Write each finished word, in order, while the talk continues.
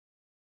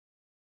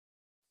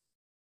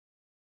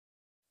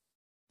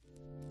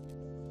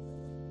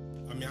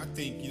mean, I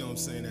think, you know what I'm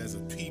saying, as a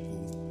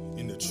people,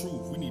 in the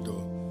truth, we need to,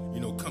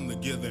 come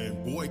together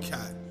and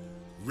boycott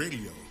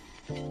radio.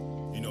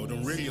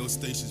 Them radio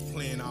stations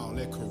playing all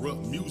that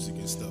corrupt music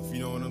and stuff, you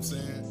know what I'm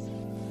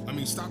saying? I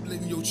mean, stop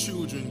letting your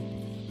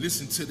children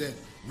listen to that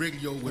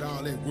radio with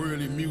all that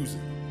worldly music.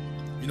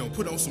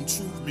 Put on some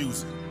truth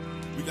music.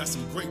 We got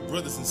some great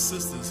brothers and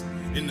sisters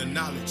in the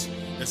knowledge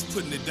that's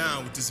putting it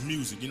down with this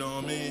music, you know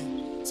what I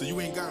mean? So you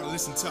ain't gotta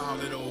listen to all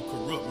that old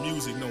corrupt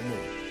music no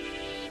more.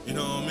 You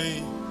know what I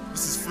mean?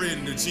 This is Fred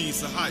and the Gene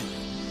Sahaya.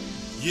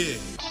 Yeah.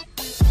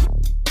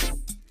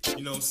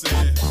 You know what I'm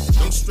saying?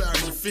 Don't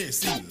straddle the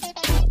fence either.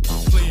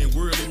 Playing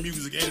worldly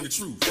music and the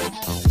truth.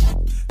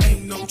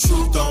 Ain't no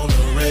truth on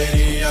the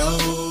radio.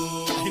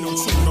 Ain't no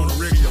truth on the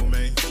radio,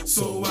 man.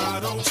 So why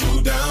don't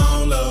you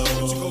download? Why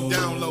don't you go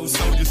download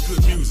some of this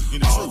good music in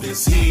the all truth?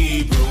 This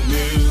Hebrew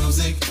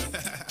music.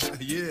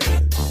 Yeah,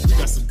 we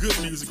got some good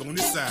music on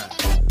this side.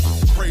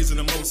 Praising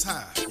the Most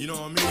High, you know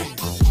what I mean?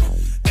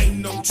 Ain't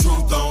no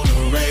truth on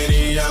the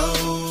radio.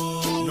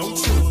 No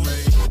truth,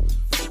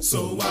 man.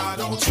 So why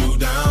don't you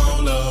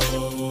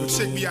download?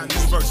 Check me out in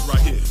this verse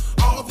right here.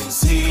 All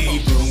this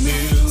Hebrew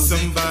music.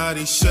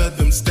 Somebody shut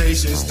them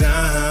stations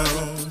down,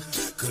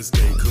 'cause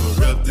they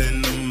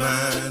corrupting the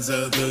minds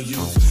of the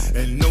youth,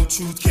 and no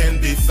truth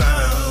can be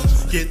found.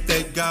 Get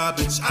that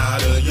garbage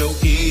out of your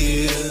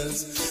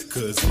ears,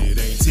 'cause it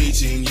ain't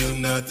teaching you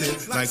nothing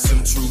like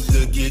some truth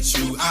to get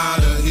you out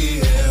of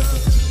here.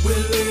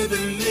 We're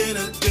living in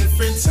a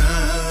different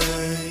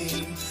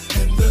time,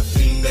 and the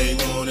thing they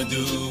wanna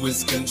do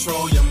is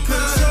control your mind.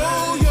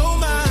 Control your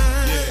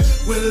mind.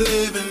 Yeah. We're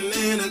living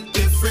in a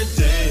different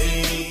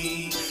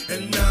day,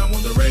 and now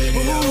on the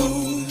radio,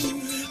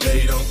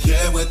 they don't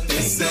care what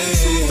they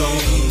say on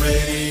the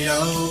radio.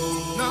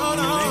 No,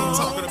 they ain't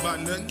talking about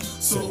nothing.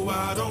 So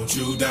why don't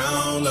you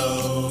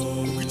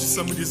download? Get you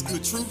some of this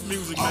good truth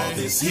music, man. All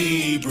this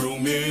Hebrew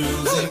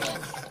music.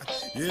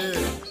 Yeah,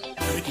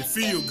 make you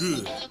feel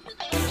good.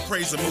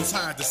 Praise the Most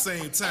High at the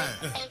same time.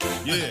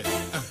 Yeah.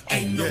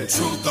 Ain't no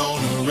truth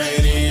on the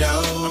radio.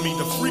 I mean,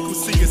 the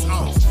frequency is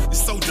off.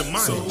 It's so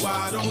demonic. So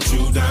why don't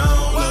you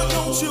download? Why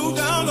don't you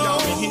download? Y'all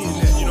be hearing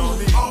that, you know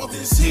what I mean? All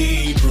this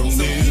Hebrew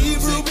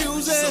music. Some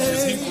of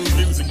this Hebrew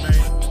music,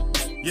 man.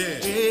 Yeah.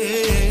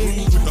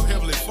 Move with the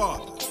Heavenly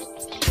Father.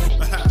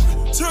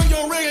 Turn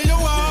your radio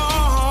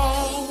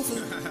off.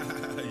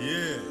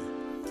 Yeah.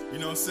 You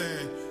know what I'm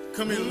saying?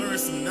 Come here and learn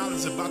some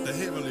knowledge about the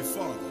Heavenly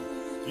Father.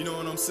 You know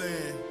what I'm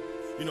saying?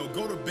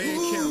 Go to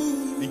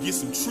Bandcamp and get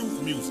some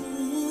truth music.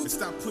 And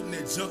stop putting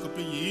that junk up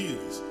in your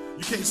ears.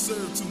 You can't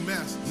serve two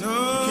masters. No.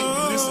 You can't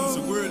be listening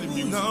to worldly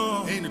music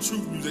and the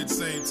truth music at the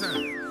same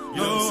time. You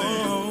know what I'm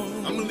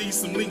saying? I'm gonna leave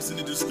some links in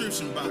the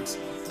description box.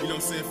 You know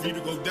what I'm saying? For you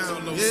to go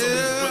download some of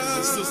these brothers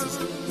and sisters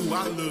who I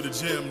love to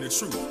jam in the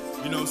truth.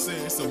 You know what I'm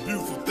saying? It's a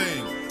beautiful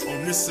thing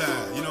on this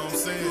side. You know what I'm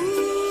saying?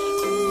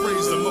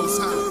 Praise the Most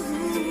High.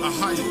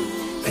 Ahaya.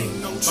 Ain't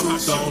no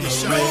truth on the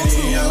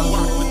radio.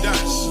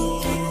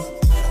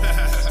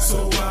 So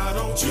why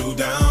don't you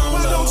download?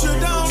 Why don't you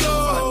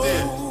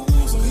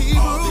download some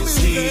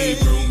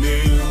Hebrew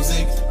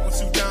music? Why don't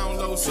you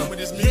download some of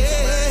this music,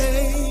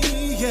 man?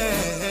 Yeah.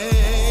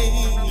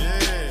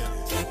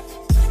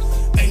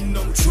 Ain't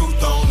no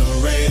truth on the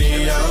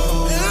radio.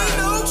 Ain't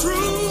no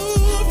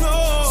truth, no.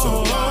 So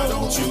why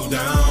don't you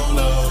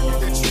download?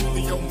 Get that truth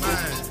in your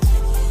mind.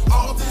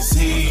 All this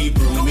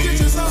Hebrew music.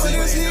 Get some of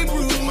this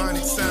Hebrew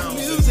demonic sounds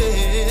music.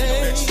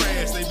 That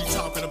trash they be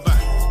talking about.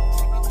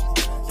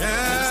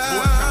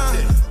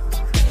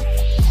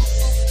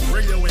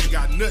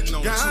 Nothing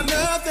on got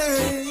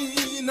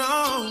nothing,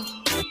 no.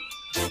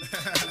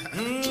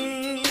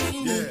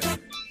 Yeah,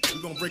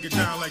 we're gonna break it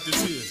down like this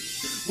here.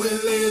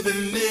 We're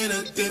living in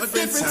a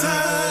different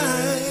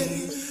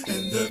time,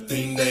 and the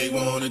thing they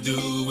wanna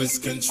do is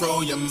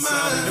control your mind.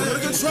 They wanna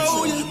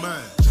control your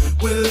mind.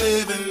 We're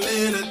living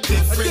in a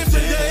different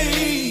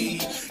day,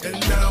 and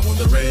now on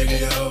the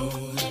radio,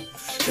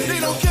 they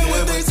don't care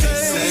what they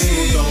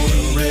say on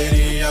the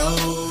radio.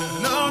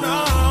 No.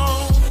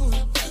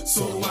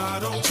 So why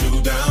don't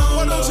you download?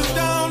 Why don't you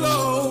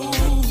download?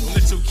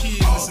 Let your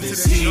kids all listen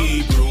this to that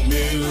Hebrew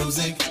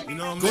music. You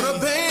know what I mean? Go to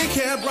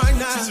Bandcamp right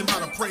now. Teach them how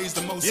to praise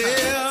the Most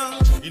High.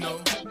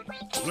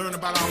 Learn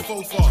about our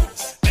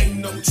forefathers. Ain't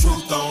no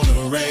truth on the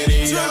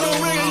radio. Turn the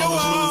radio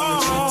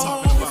off.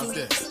 Talking about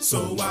that. So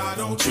why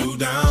don't you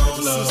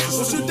download? Why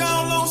don't you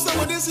download some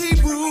of this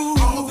Hebrew?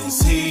 All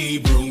this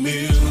Hebrew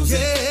music.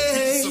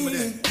 Yeah. Some of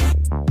that.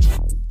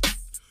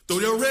 Throw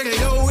your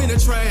radio in the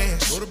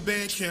trash. Go to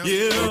Bandcamp,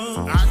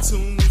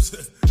 iTunes,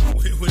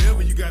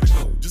 whatever you gotta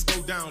go. Just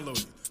go download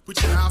it.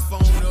 Put your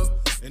iPhone up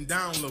and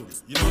download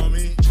it. You know what I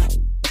mean?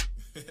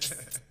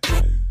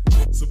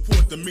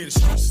 Support the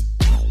ministries.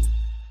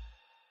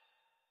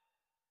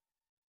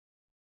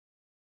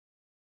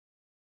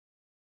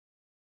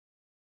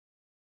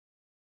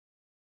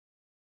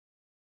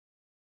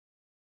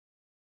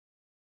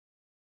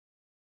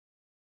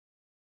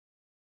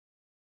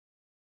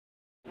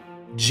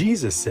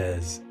 Jesus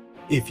says,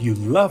 if you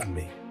love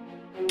me,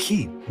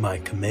 keep my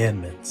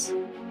commandments.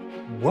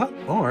 What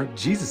are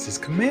Jesus'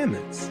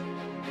 commandments?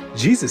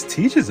 Jesus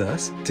teaches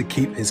us to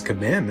keep his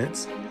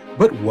commandments,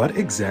 but what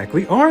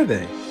exactly are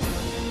they?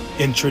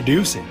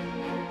 Introducing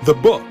the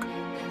book,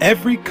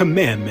 Every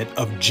Commandment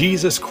of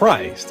Jesus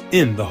Christ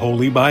in the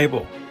Holy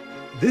Bible.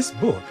 This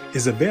book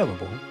is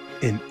available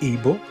in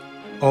ebook,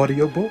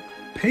 audiobook,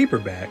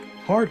 paperback,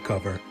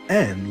 hardcover,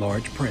 and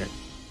large print.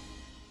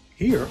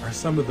 Here are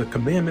some of the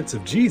commandments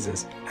of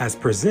Jesus as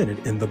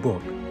presented in the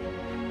book.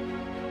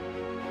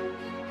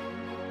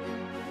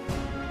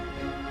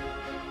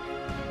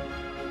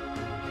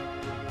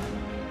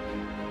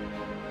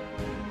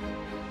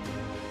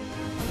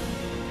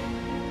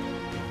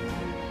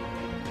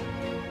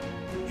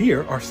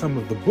 Here are some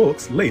of the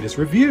book's latest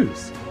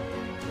reviews.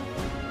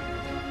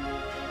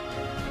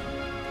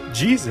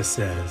 Jesus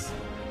says,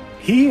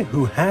 "He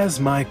who has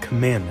my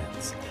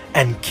commandments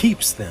and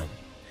keeps them,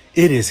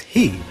 it is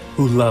he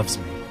who loves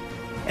me.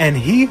 And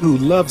he who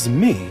loves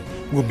me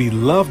will be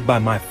loved by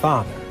my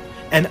Father,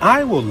 and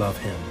I will love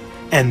him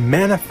and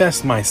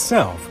manifest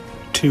myself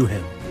to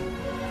him."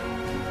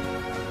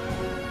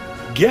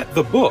 Get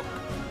the book,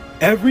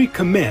 Every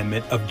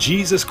Commandment of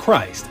Jesus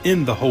Christ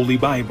in the Holy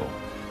Bible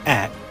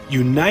at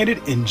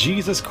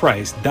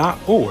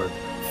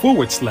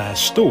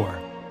unitedinjesuschrist.org/store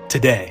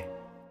today.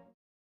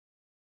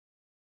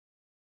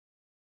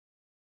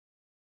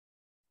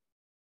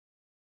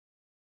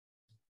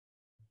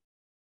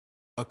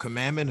 A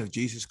commandment of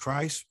Jesus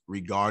Christ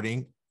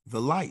regarding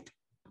the light.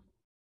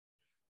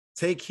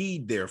 Take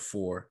heed,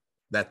 therefore,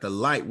 that the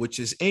light which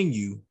is in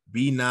you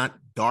be not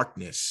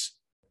darkness.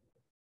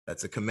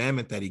 That's a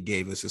commandment that he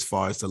gave us as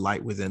far as the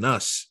light within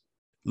us.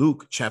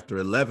 Luke chapter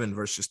 11,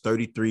 verses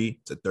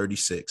 33 to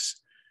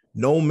 36.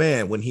 No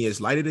man, when he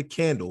has lighted a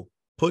candle,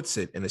 puts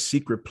it in a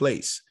secret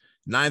place,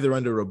 neither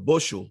under a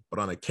bushel, but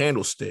on a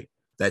candlestick,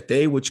 that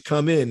they which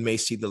come in may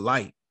see the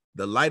light.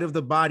 The light of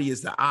the body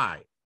is the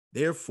eye.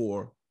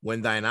 Therefore,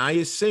 when thine eye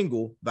is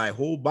single, thy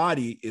whole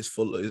body is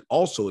full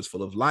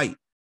of light.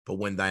 But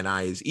when thine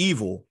eye is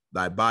evil,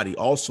 thy body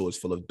also is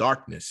full of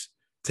darkness.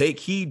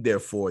 Take heed,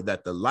 therefore,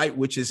 that the light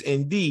which is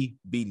in thee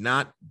be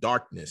not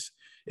darkness.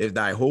 If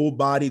thy whole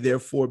body,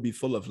 therefore, be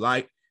full of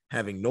light,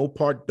 having no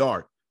part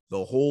dark,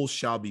 the whole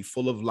shall be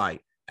full of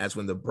light, as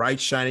when the bright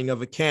shining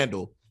of a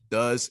candle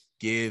does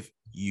give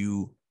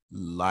you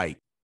light.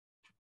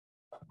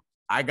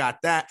 I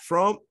got that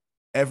from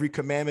Every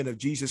Commandment of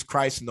Jesus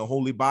Christ in the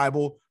Holy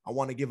Bible. I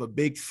want to give a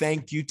big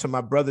thank you to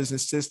my brothers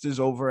and sisters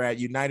over at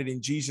United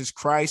in Jesus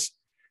Christ.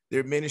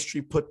 Their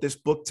ministry put this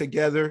book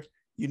together.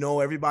 You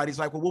know, everybody's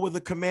like, well, what were the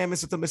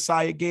commandments that the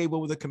Messiah gave?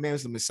 What were the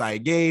commandments the Messiah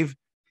gave?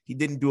 He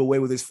didn't do away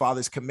with his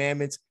Father's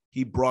commandments.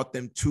 He brought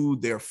them to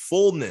their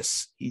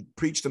fullness. He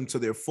preached them to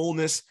their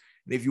fullness.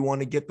 And if you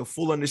want to get the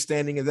full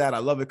understanding of that, I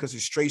love it because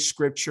it's straight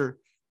scripture,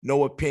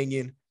 no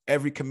opinion,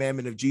 every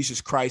commandment of Jesus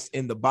Christ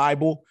in the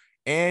Bible.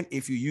 And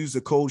if you use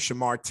the code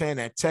Shamar10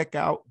 at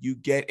checkout, you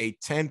get a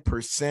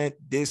 10%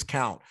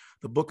 discount.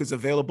 The book is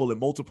available in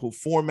multiple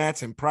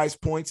formats and price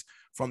points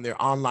from their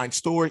online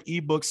store.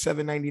 Ebook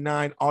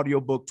 $7.99,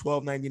 audiobook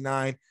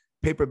 $12.99,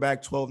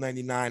 paperback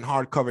 $12.99,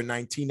 hardcover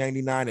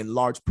 $19.99, and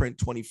large print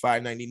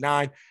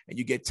 $25.99. And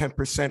you get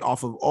 10%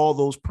 off of all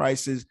those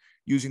prices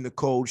using the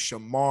code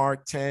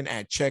Shamar10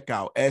 at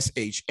checkout.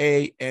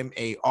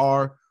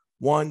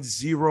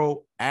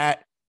 SHAMAR10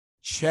 at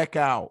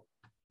checkout.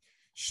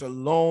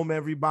 Shalom,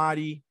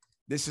 everybody.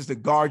 This is the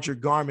Guard Your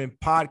Garment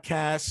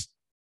podcast.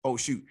 Oh,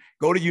 shoot.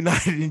 Go to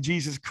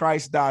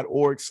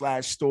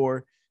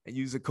unitedinjesuschrist.org/store and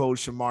use the code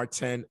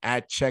Shamar10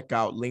 at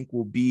checkout. Link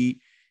will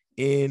be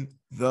in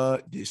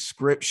the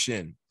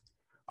description.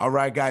 All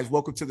right, guys.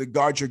 Welcome to the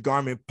Guard Your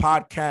Garment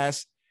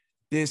podcast.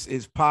 This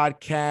is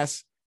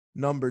podcast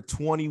number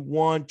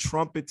 21,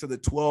 Trumpet to the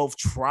 12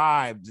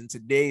 Tribes. And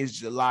today is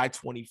July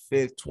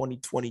 25th,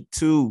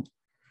 2022.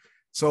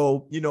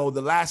 So, you know,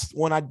 the last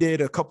one I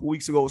did a couple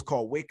weeks ago was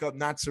called Wake Up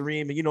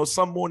Nazarene. And, you know,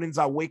 some mornings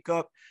I wake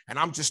up and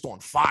I'm just on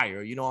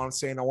fire. You know what I'm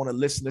saying? I want to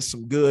listen to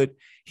some good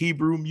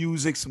Hebrew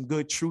music, some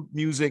good truth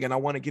music, and I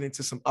want to get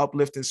into some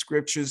uplifting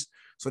scriptures.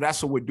 So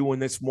that's what we're doing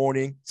this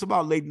morning. It's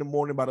about late in the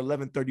morning, about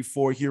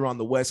 11:34 here on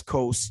the West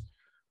Coast.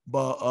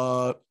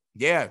 But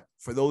yeah,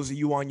 for those of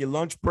you on your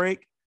lunch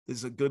break, this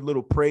is a good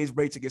little praise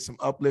break to get some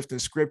uplifting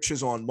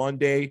scriptures on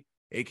Monday,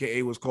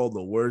 aka what's called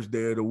the worst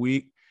day of the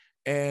week.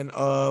 And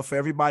for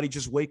everybody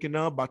just waking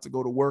up, about to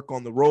go to work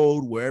on the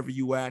road, wherever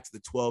you at, to the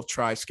 12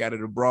 tribes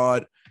scattered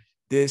abroad,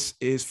 this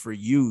is for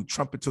you.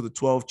 Trumpet to the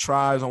 12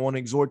 tribes. I want to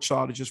exhort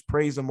y'all to just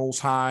praise the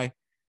Most High.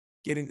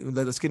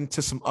 Let's get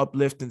into some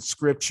uplifting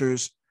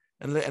scriptures,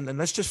 and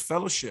let's just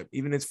fellowship,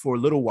 even if it's for a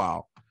little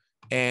while.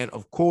 And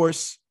of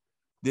course,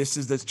 this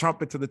is the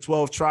Trumpet to the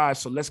 12 tribes.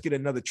 So let's get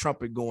another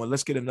trumpet going.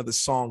 Let's get another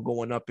song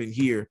going up in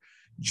here.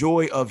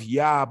 Joy of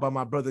Yah by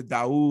my brother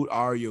Daoud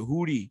Ar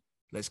Yehudi.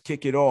 Let's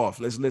kick it off.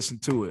 Let's listen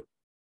to it.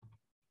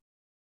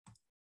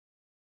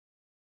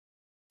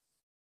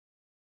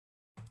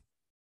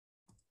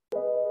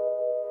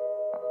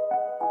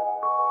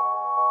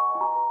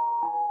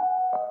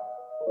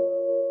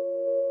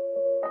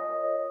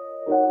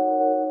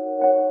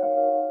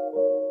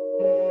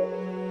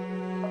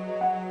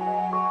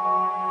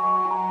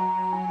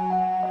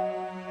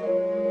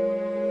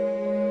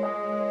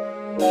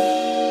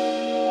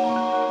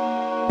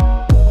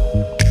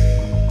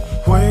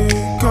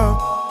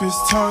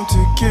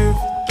 to give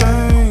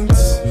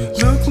thanks.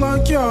 Look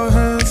like your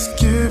hand's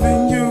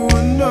giving you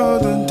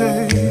another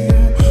day.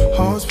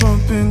 Heart's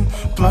pumping,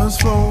 blood's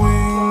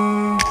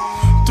flowing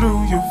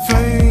through your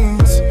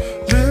veins.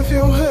 Lift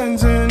your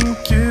hands and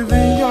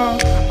giving y'all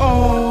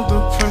all the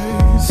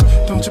praise.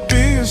 Don't you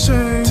be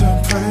ashamed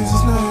to praise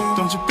his name.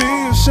 Don't you be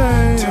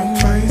ashamed to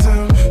praise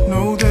him.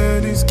 Know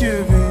that he's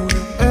giving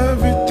you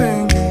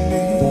everything you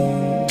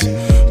need.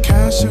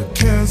 Cast your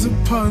cares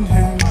upon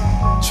him,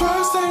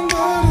 trusting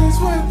that he's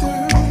with you.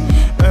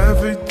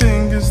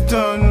 Everything is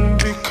done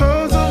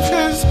because of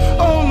his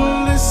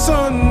only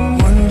son.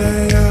 One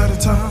day at a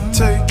time,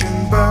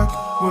 taking back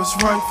what's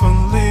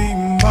rightfully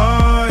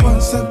mine.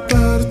 One step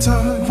at a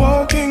time,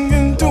 walking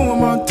and doing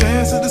my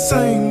dance at the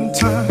same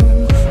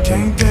time.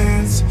 Can't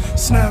dance,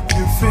 snap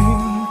your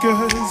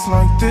fingers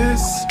like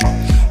this.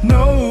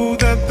 Know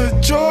that the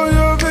joy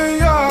of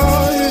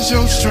AI is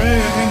your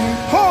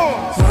strength.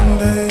 One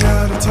day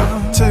at a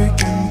time,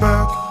 taking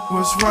back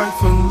what's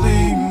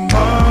rightfully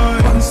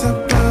mine. One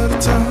step at a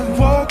time,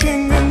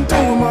 walking and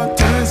doing my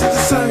dance at the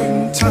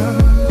same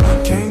time.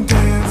 Can't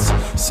dance,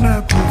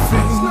 snap your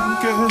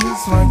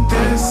fingers like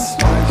this.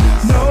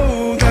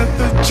 Know that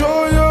the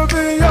joy of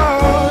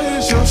AI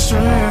is your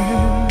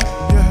strength.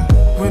 Yeah.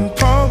 When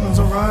problems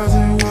arise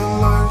in your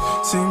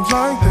life, seems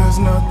like there's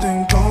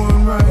nothing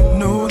going right.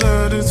 Know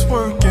that it's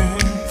working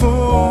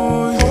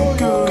for your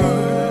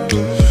good.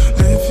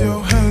 Lift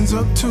your hands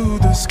up to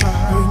the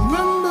sky.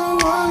 Remember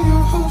why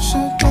your hope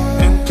should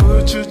die. And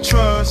put your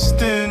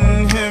trust in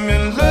him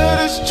and let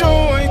his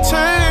joy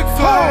take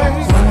flight.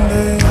 One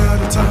day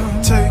at a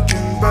time,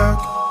 taking back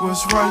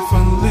what's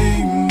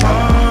rightfully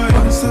mine.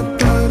 One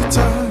step at a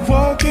time,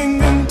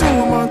 walking and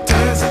doing my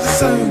dance at the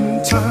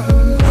same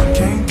time.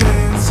 Can't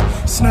dance,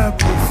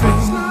 snap your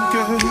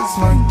fingers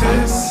like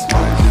this.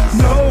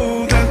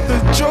 Know that the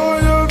joy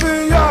of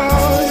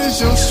AI is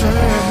your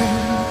strength.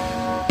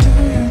 Do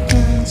your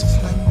dance,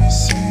 let me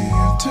see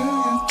you do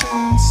your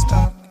dance.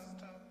 Stop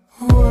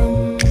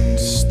one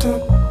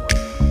step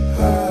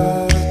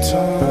at a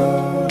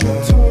time. Do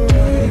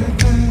your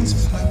dance,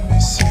 let me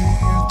see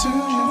you do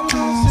your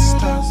dance.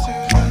 Stop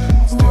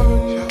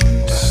one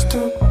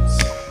step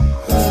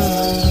at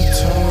a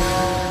time.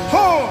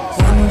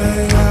 One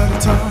day at a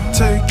time,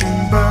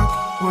 taking back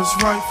what's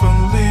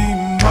rightfully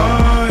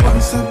mine.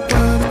 One step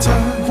at a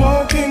time,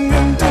 walking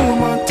and doing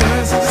my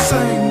dance at the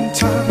same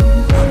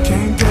time.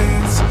 Can't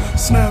dance,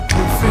 snap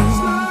your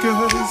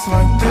fingers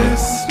like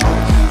this.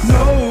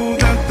 Know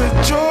that the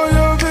joy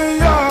of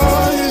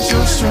AI is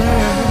your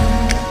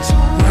strength.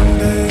 One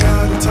day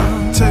at a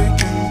time,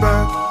 taking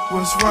back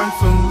what's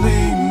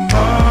rightfully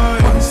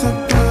mine. One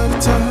step at a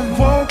time,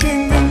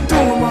 walking and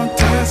doing my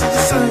dance at the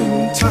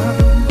same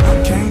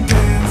time. Can't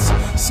dance,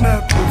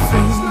 snap your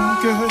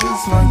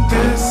fingers like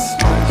this.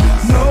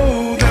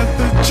 Know that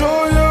the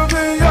joy of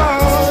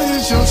AI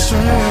is your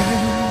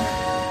strength.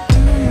 Do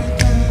your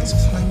dance,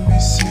 let me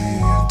see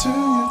you do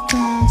your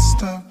dance.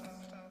 Stop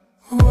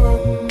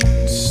one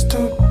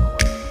step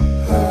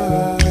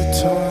at a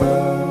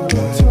time. Do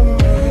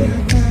your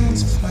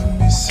dance, let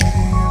me see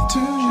you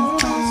do your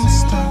dance.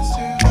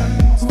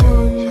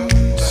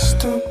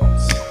 Stop one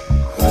step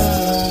at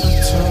a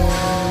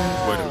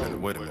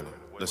time. Wait a minute.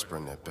 Let's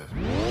bring that back. Do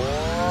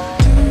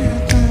your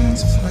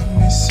dance, let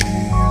me see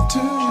you do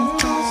your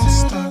dance.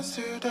 Stop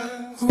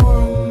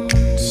one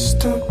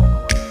step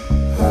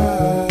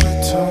at a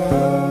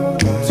time.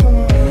 Do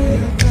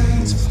your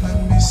dance, let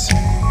me see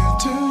you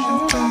do your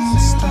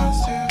dance. Stop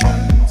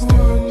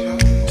one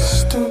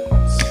step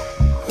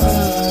at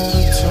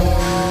a time.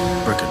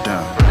 Break it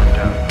down.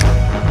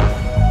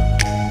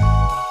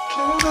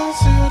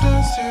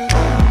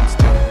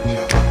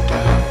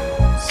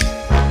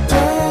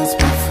 Dance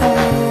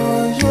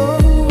before your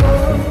world. Dance before your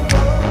world.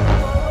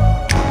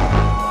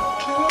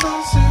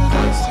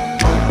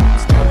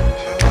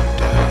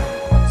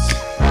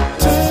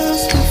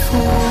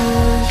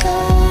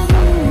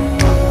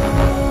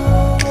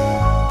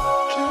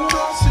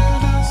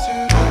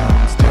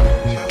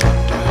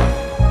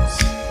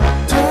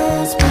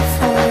 Dance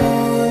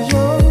before your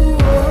world.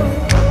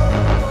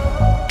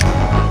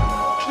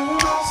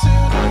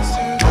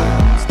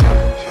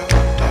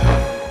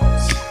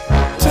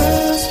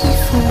 Dance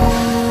before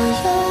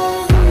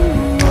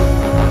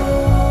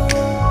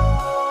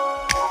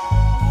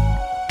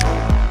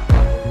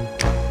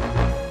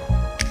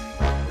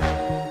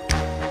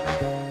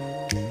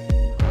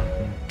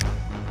your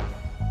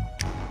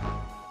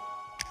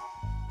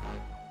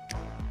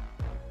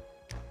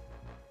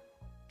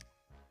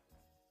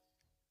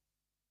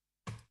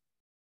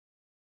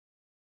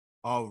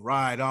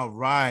world. All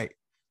right.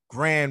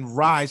 Grand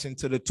rising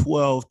to the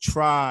 12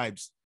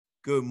 tribes.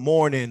 Good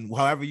morning,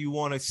 however you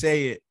want to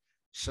say it.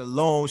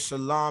 Shalom,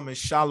 shalom, and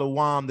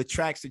shalom. The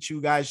tracks that you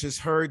guys just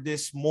heard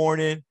this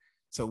morning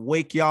to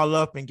wake y'all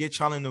up and get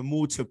y'all in the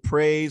mood to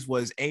praise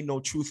was Ain't No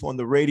Truth on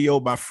the Radio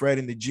by Fred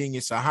and the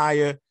Genius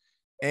Ahaya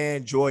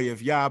and Joy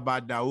of Yah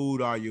by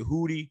Daoud or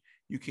Yehudi.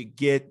 You can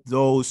get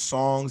those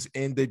songs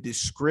in the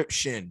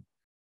description.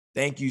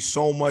 Thank you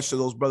so much to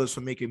those brothers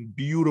for making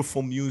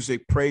beautiful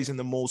music, praising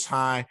the Most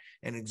High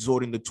and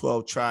exhorting the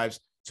 12 tribes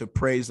to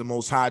praise the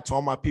Most High. To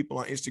all my people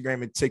on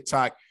Instagram and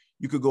TikTok,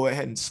 you could go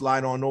ahead and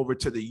slide on over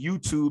to the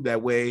YouTube.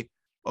 That way,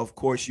 of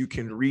course, you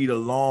can read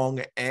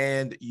along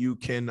and you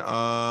can,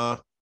 I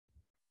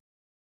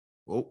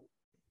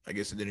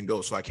guess it didn't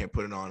go, so I can't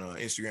put it on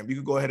Instagram. You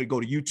can go ahead and go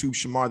to YouTube,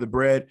 Shamar the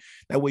Bread.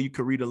 That way you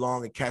can read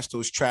along and catch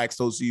those tracks,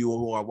 those of you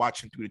who are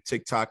watching through the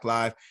TikTok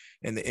live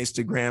and the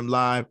Instagram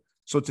live.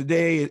 So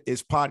today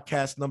is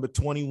podcast number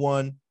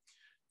 21,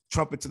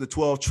 Trumpet to the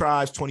 12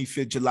 Tribes,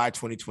 25th July,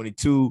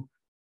 2022.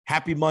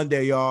 Happy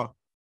Monday, y'all.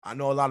 I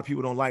know a lot of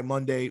people don't like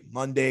Monday.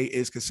 Monday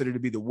is considered to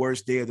be the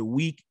worst day of the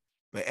week,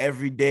 but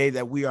every day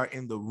that we are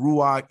in the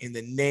Ruach, in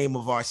the name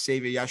of our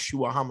Savior,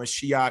 Yeshua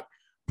HaMashiach,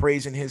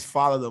 praising his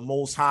Father, the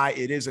Most High,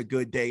 it is a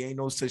good day. Ain't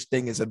no such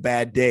thing as a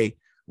bad day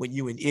when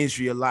you an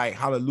Israelite.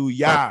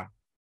 Hallelujah.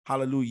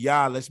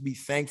 Hallelujah. Let's be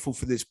thankful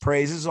for this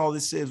praise. This is all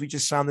this is. We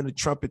just sounded the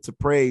trumpet to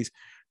praise.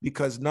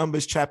 Because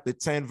Numbers chapter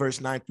 10, verse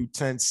 9 through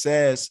 10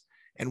 says,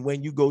 and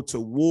when you go to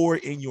war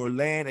in your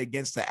land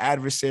against the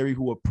adversary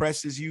who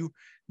oppresses you,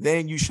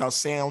 then you shall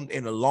sound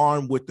an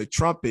alarm with the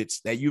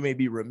trumpets, that you may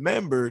be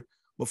remembered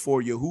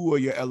before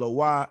Yahuwah your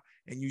Elohah,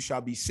 and you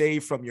shall be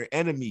saved from your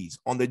enemies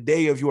on the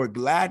day of your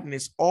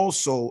gladness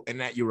also,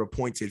 and at your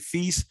appointed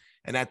feast,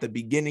 and at the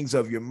beginnings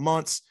of your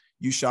months.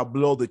 You shall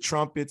blow the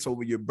trumpets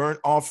over your burnt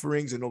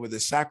offerings and over the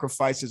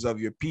sacrifices of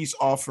your peace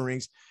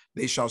offerings.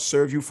 They shall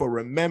serve you for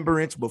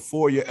remembrance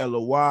before your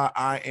Elohah.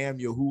 I am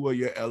Yahuwah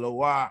your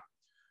Elohah.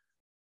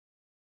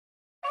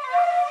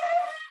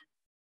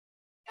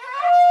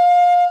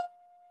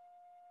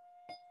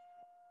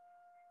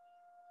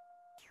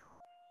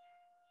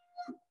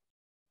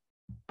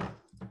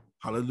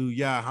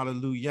 Hallelujah,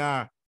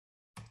 hallelujah.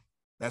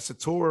 That's a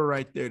Torah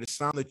right there, to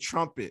sound the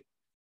trumpet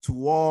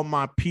to all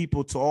my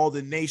people, to all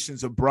the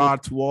nations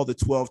abroad, to all the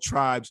 12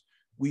 tribes.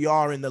 We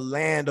are in the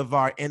land of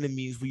our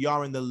enemies. We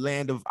are in the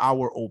land of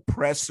our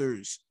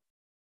oppressors,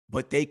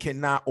 but they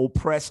cannot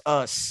oppress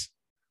us.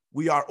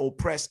 We are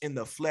oppressed in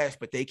the flesh,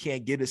 but they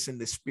can't get us in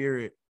the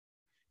spirit.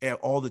 And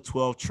all the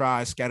 12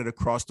 tribes scattered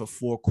across the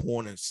four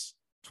corners,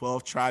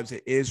 12 tribes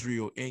of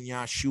Israel in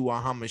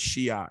Yeshua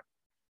HaMashiach,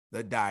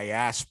 the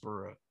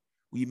diaspora.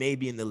 We may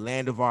be in the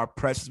land of our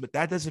oppressors, but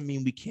that doesn't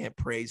mean we can't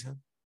praise him.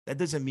 That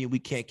doesn't mean we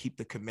can't keep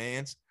the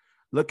commands.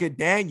 Look at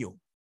Daniel.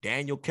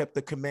 Daniel kept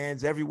the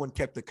commands. Everyone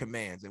kept the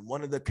commands. And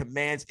one of the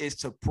commands is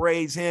to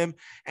praise him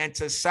and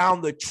to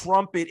sound the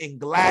trumpet in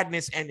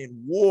gladness and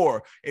in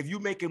war. If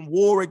you're making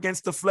war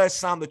against the flesh,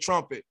 sound the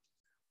trumpet.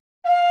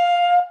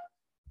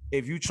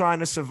 If you're trying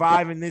to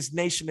survive in this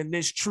nation and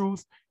this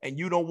truth, and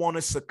you don't want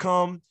to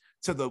succumb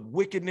to the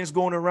wickedness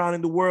going around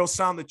in the world,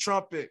 sound the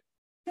trumpet.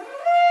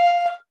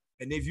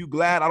 And if you're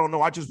glad, I don't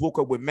know, I just woke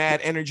up with mad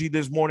energy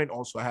this morning.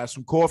 Also, I had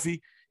some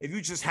coffee. If you're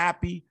just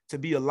happy to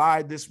be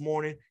alive this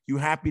morning, you're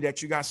happy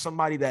that you got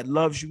somebody that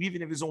loves you,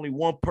 even if it's only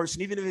one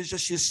person, even if it's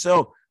just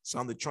yourself,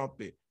 sound the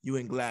trumpet. You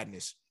in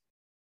gladness.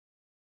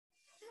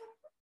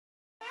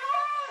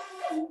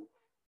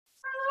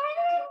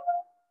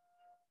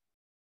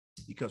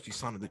 Because we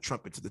sounded the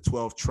trumpet to the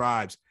 12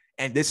 tribes.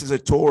 And this is a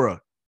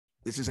Torah.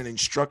 This is an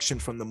instruction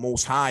from the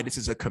Most High. This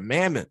is a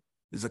commandment.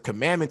 There's a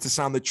commandment to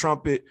sound the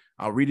trumpet.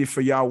 I'll read it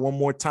for y'all one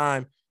more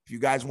time. If you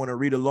guys want to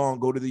read along,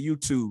 go to the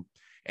YouTube.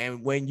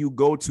 And when you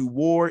go to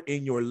war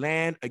in your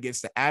land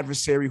against the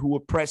adversary who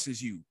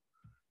oppresses you,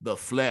 the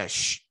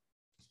flesh,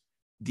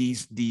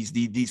 these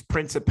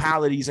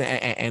principalities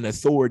and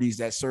authorities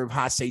that serve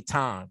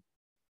Ha-Satan.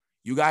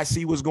 You guys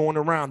see what's going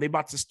around. They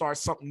about to start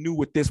something new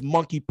with this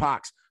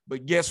monkeypox.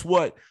 But guess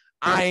what?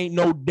 I ain't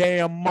no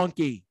damn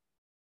monkey.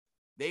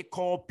 They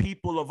called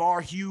people of our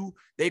hue,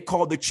 they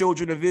called the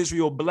children of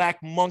Israel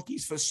black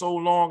monkeys for so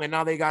long, and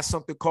now they got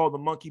something called the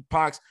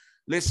monkeypox.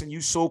 Listen,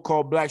 you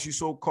so-called blacks, you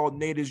so-called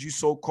natives, you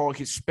so-called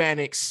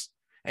Hispanics,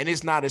 and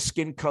it's not a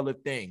skin color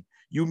thing.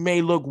 You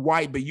may look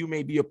white, but you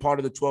may be a part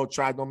of the 12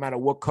 tribes, no matter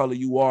what color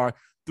you are.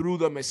 Through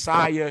the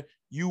Messiah,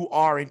 you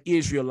are an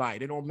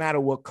Israelite. It don't matter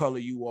what color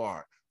you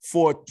are.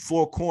 Four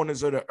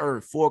corners of the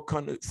earth, four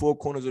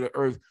corners of the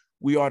earth.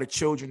 We are the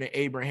children of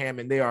Abraham,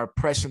 and they are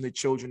oppressing the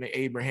children of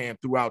Abraham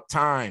throughout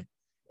time.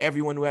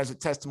 Everyone who has a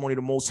testimony of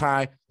the Most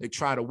High, they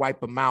try to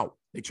wipe them out.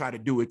 They try to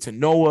do it to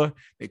Noah.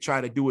 They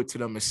try to do it to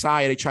the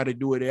Messiah. They try to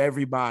do it to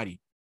everybody.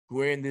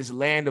 We're in this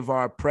land of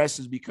our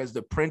oppressors because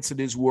the prince of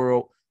this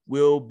world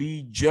will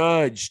be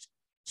judged.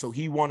 So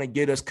he want to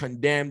get us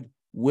condemned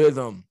with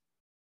him.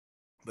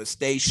 But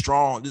stay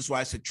strong. This is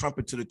why it's a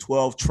trumpet to the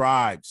 12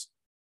 tribes.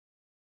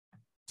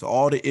 To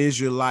all the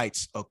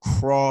Israelites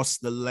across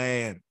the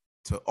land.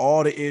 To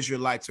all the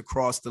Israelites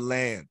across the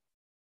land.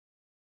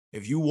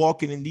 If you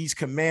walking in these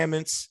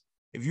commandments,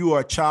 if you are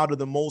a child of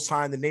the Most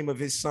High in the name of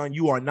his son,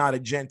 you are not a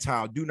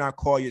Gentile. Do not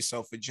call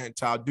yourself a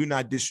Gentile. Do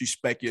not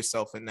disrespect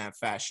yourself in that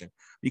fashion,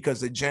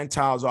 because the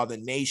Gentiles are the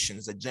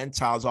nations. The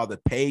Gentiles are the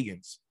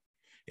pagans.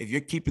 If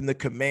you're keeping the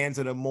commands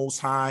of the Most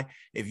High,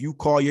 if you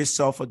call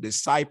yourself a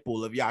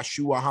disciple of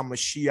Yeshua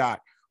HaMashiach,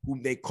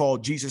 whom they call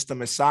Jesus the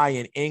Messiah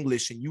in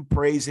English, and you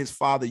praise his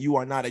Father, you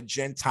are not a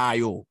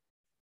Gentile.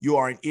 You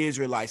are an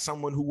Israelite.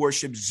 Someone who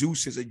worships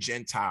Zeus is a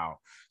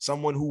Gentile.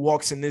 Someone who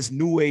walks in this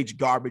new age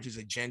garbage is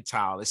a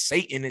Gentile. A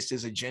Satanist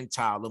is a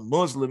Gentile. A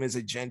Muslim is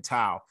a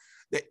Gentile.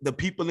 The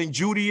people in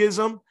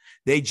Judaism,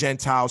 they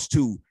Gentiles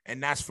too.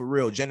 And that's for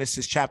real.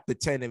 Genesis chapter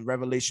 10 and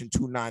Revelation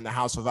 2:9, the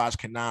house of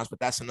Ashkenaz, but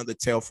that's another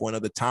tale for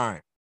another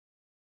time.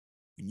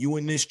 When you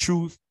in this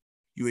truth,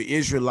 you're an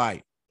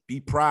Israelite. Be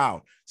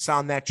proud.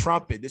 Sound that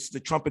trumpet. This is the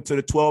trumpet to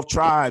the 12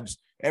 tribes.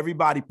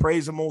 Everybody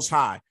praise the Most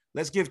High.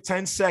 Let's give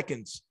 10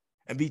 seconds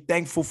and be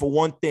thankful for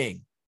one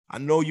thing. I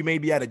know you may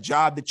be at a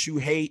job that you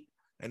hate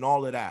and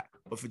all of that,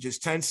 but for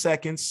just 10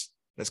 seconds,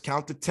 let's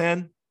count to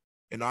 10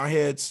 in our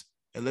heads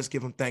and let's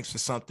give him thanks for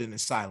something in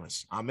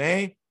silence.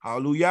 Amen.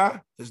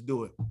 Hallelujah. Let's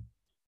do it.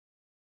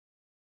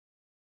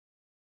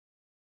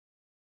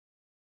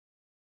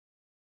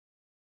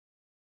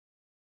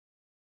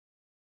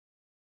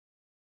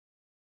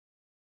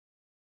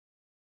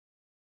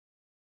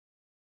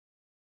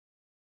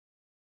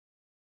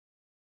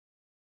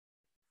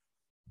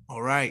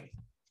 All right.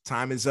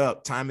 Time is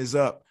up. Time is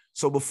up.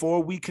 So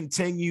before we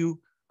continue,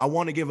 I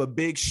want to give a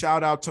big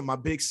shout out to my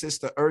big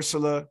sister,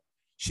 Ursula.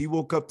 She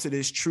woke up to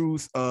this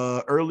truth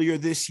earlier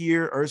this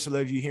year.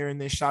 Ursula, if you're hearing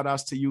this, shout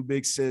outs to you,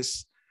 big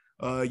sis.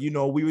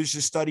 We was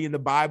just studying the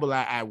Bible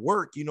at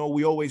work.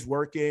 We always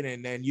working.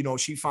 And then,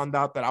 she found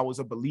out that I was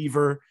a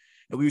believer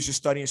and we was just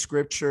studying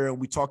scripture and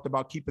we talked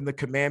about keeping the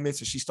commandments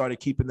and she started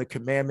keeping the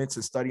commandments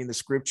and studying the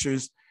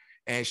scriptures.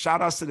 And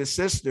shout outs to the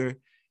sister.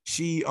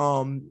 She's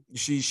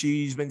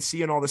been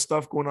seeing all the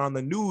stuff going on in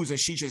the news and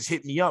she just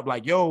hit me up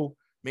like, yo,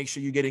 make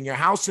sure you're getting your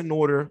house in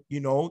order.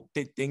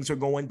 Things are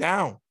going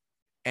down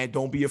and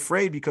don't be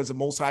afraid because the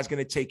Most High is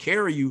going to take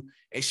care of you.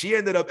 And she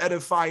ended up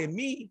edifying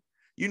me,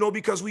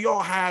 because we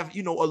all have,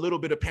 a little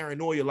bit of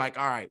paranoia, like,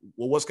 all right,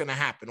 well, what's going to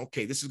happen?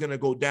 Okay, this is going to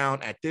go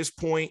down at this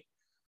point.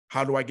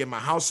 How do I get my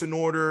house in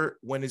order?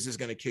 When is this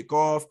going to kick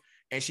off?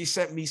 And she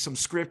sent me some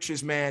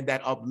scriptures, man,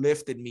 that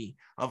uplifted me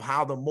of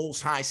how the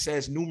Most High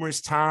says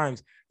numerous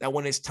times that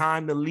when it's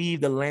time to leave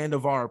the land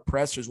of our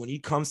oppressors, when he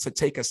comes to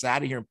take us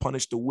out of here and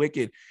punish the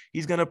wicked,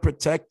 he's going to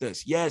protect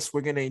us. Yes,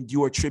 we're going to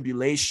endure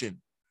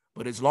tribulation,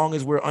 but as long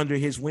as we're under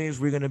his wings,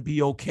 we're going to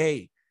be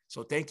okay.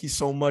 So thank you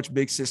so much,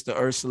 big sister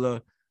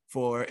Ursula,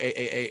 for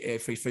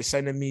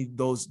sending me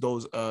those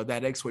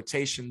that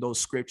exhortation,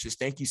 those scriptures.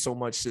 Thank you so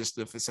much,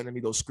 sister, for sending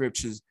me those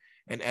scriptures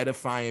and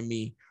edifying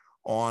me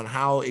on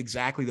how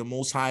exactly the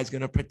Most High is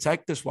going to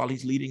protect us while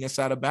he's leading us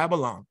out of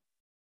Babylon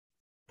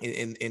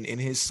in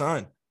his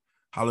son.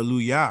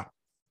 Hallelujah.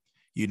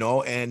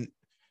 And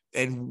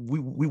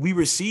we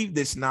receive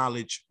this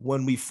knowledge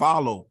when we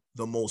follow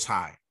the Most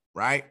High,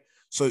 right?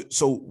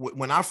 So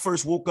when I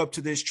first woke up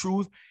to this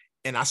truth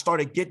and I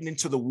started getting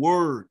into the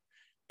word,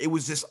 it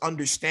was this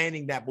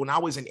understanding that when I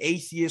was an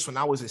atheist, when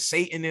I was a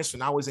Satanist,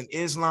 when I was in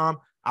Islam,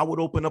 I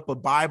would open up a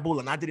Bible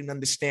and I didn't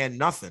understand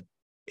nothing.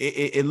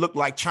 It looked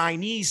like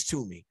Chinese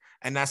to me.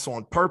 And that's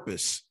on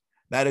purpose.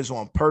 That is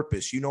on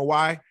purpose. You know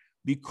why?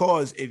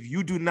 Because if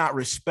you do not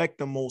respect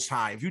the Most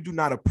High, if you do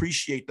not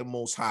appreciate the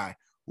Most High,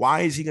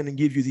 why is he going to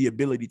give you the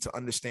ability to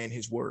understand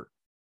his word?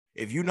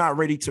 If you're not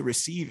ready to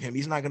receive him,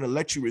 he's not going to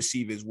let you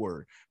receive his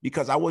word,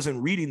 because I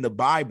wasn't reading the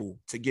Bible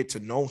to get to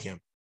know him.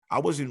 I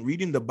wasn't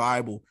reading the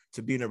Bible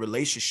to be in a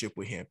relationship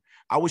with him.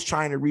 I was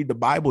trying to read the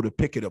Bible to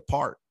pick it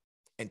apart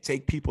and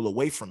take people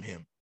away from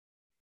him.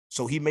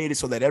 So he made it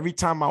so that every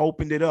time I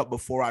opened it up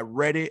before I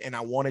read it and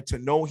I wanted to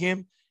know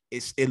him,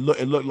 it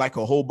looked like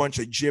a whole bunch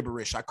of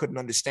gibberish. I couldn't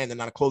understand.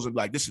 And I closed it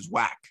like, this is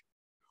whack.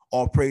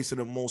 All praise to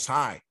the Most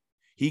High.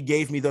 He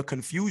gave me the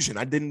confusion.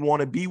 I didn't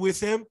want to be with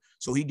him.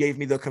 So he gave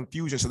me the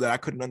confusion so that I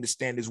couldn't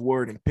understand his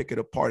word and pick it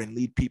apart and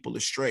lead people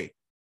astray.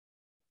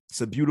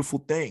 It's a beautiful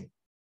thing.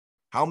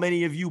 How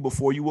many of you,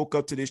 before you woke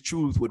up to this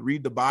truth, would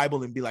read the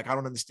Bible and be like, I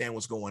don't understand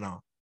what's going on?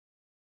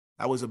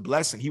 That was a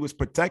blessing. He was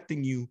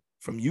protecting you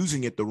from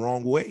using it the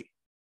wrong way.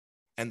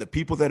 And the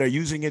people that are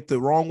using it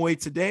the wrong way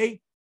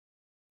today,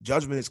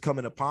 judgment is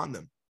coming upon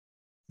them.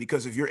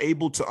 Because if you're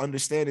able to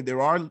understand it,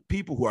 there are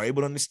people who are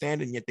able to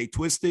understand it, and yet they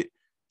twist it,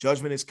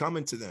 judgment is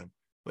coming to them.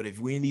 But if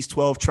we in these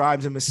 12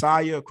 tribes in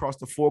Messiah across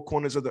the four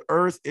corners of the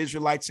earth,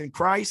 Israelites in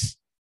Christ,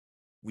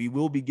 we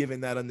will be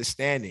given that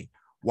understanding.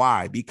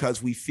 Why?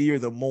 Because we fear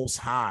the Most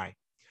High.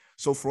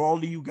 So for all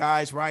of you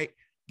guys, right?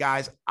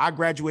 Guys, I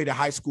graduated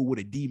high school with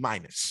a D-.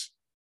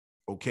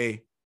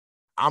 Okay.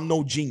 I'm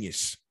no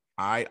genius.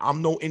 All right.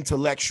 I'm no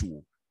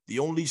intellectual. The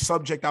only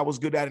subject I was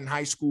good at in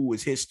high school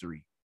was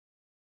history.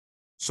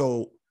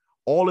 So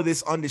all of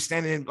this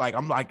understanding, like,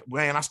 I'm like,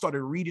 man, I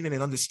started reading it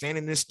and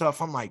understanding this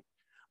stuff. I'm like,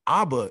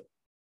 but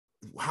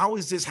how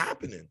is this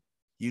happening?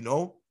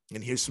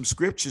 And here's some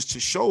scriptures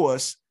to show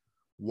us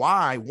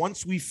why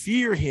once we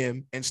fear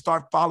him and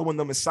start following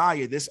the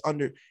Messiah,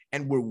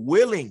 and we're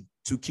willing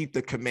to keep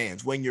the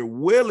commands. When you're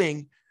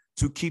willing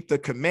to keep the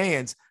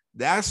commands,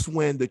 that's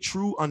when the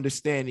true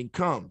understanding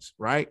comes,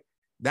 right?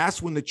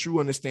 That's when the true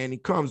understanding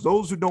comes.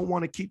 Those who don't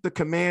want to keep the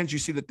commands, you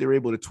see that they're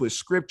able to twist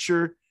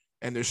scripture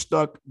and they're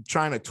stuck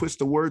trying to twist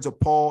the words of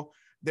Paul.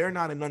 They're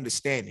not in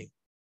understanding,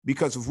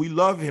 because if we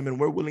love him and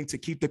we're willing to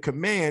keep the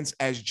commands,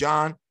 as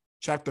John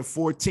chapter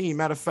 14.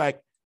 Matter of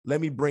fact,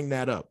 let me bring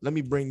that up.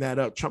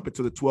 Trumpet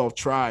to the 12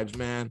 tribes,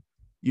 man.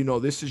 You know,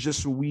 this is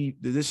just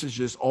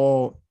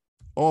all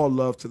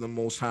love to the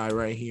Most High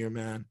right here,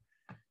 man.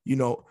 You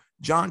know,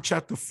 John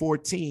chapter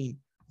 14,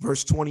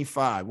 verse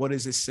 25. What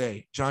does it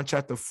say? John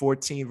chapter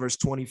 14, verse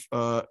 20.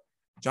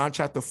 John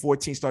chapter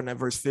 14, starting at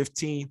verse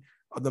 15.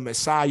 The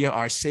Messiah,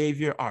 our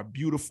Savior, our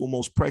beautiful,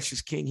 most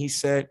precious King. He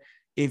said,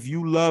 if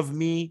you love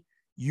me,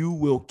 you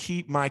will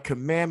keep my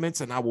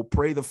commandments, and I will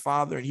pray the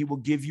Father, and he will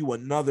give you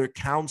another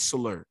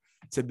counselor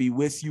to be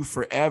with you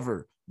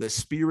forever, the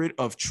Spirit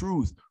of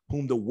truth,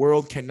 whom the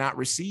world cannot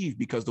receive,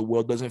 because the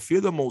world doesn't fear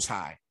the Most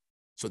High.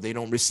 So they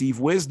don't receive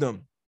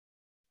wisdom.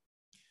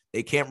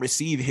 They can't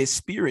receive his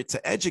Spirit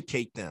to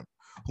educate them,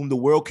 whom the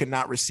world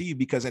cannot receive,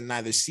 because it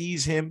neither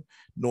sees him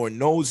nor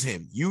knows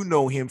him. You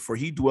know him, for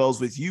he dwells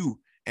with you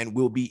and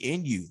will be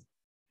in you.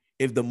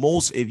 If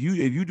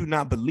you do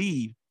not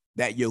believe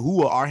that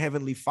Yahuwah, our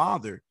heavenly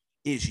Father,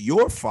 is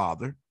your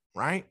Father,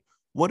 right?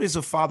 What is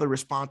a father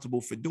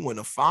responsible for doing?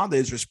 A father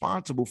is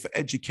responsible for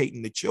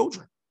educating the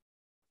children.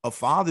 A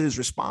father is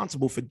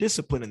responsible for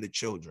disciplining the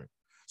children.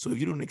 So if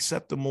you don't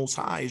accept the Most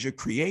High as your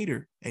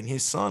creator and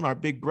his son, our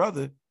big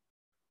brother,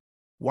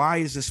 why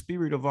is the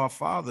Spirit of our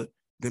Father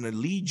going to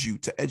lead you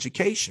to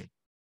education?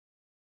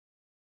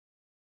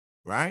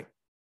 Right?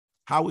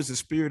 How is the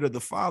Spirit of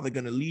the Father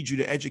going to lead you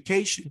to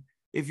education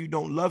if you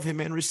don't love him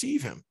and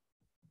receive him?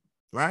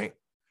 Right?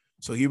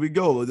 So here we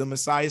go. The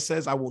Messiah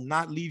says, I will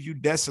not leave you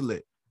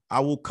desolate. I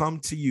will come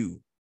to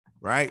you.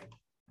 Right?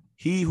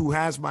 He who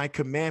has my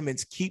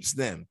commandments keeps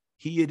them.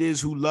 He it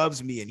is who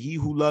loves me, and he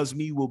who loves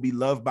me will be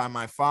loved by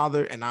my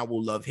Father, and I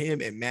will love him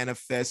and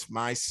manifest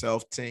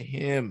myself to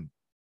him.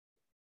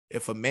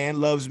 If a man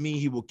loves me,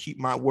 he will keep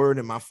my word,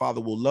 and my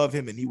Father will love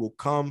him, and he will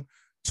come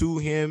to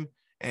him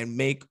and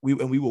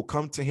we will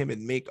come to him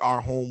and make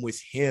our home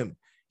with him.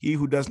 He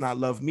who does not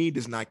love me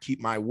does not keep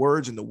my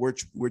words, and the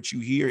word which you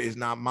hear is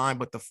not mine,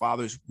 but the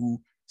Father's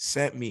who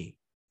sent me.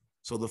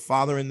 So the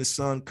Father and the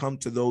Son come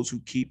to those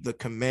who keep the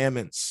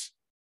commandments,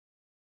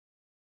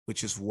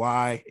 which is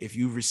why if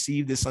you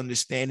receive this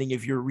understanding,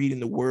 if you're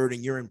reading the word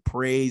and you're in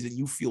praise and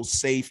you feel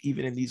safe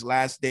even in these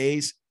last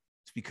days,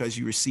 it's because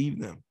you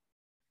received them.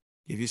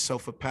 Give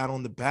yourself a pat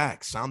on the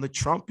back, sound the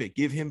trumpet,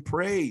 give him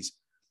praise.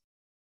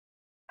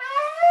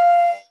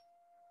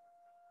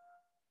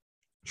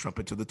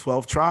 Trumpet to the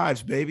 12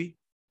 tribes, baby.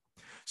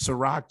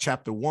 Sirach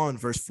chapter 1,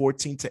 verse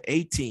 14 to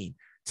 18.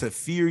 To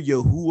fear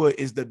Yahuwah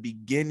is the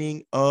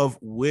beginning of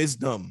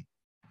wisdom.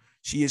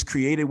 She is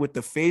created with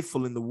the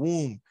faithful in the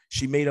womb.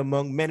 She made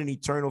among men an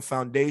eternal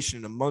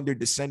foundation. Among their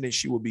descendants,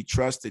 she will be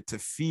trusted. To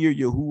fear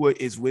Yahuwah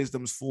is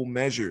wisdom's full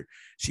measure.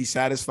 She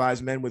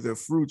satisfies men with her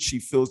fruit. She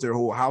fills their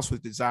whole house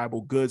with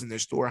desirable goods and their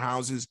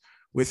storehouses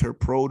with her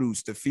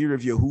produce. The fear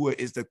of Yahuwah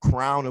is the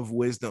crown of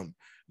wisdom,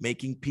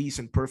 making peace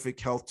and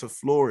perfect health to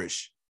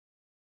flourish.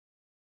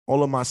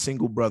 All of my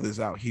single brothers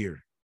out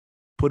here,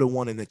 put a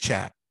 1 in the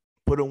chat.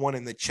 Put a 1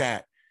 in the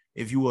chat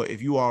if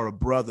you are a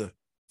brother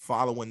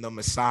following the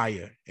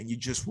Messiah and you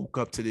just woke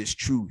up to this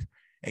truth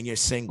and you're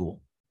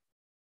single.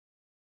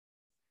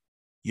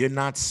 You're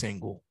not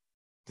single.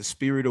 The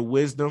Spirit of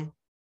wisdom,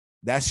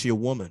 that's your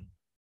woman.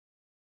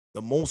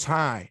 The Most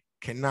High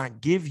cannot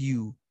give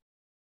you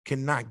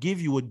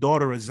a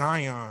daughter of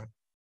Zion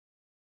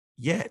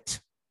yet.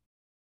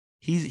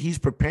 He's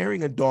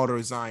preparing a daughter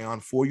of Zion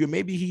for you.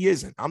 Maybe he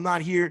isn't. I'm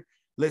not here.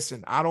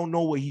 Listen, I don't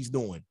know what he's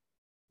doing,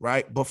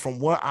 right? But from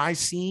what I've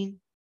seen,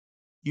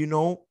 you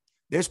know,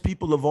 there's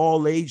people of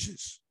all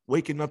ages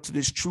waking up to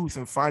this truth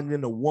and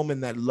finding a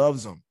woman that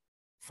loves them,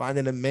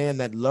 finding a man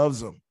that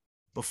loves them.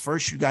 But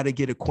first, you got to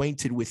get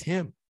acquainted with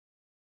him.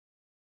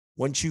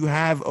 Once you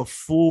have a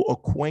full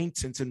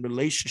acquaintance and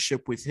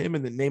relationship with him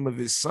in the name of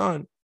his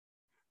son,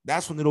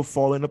 that's when it'll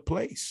fall into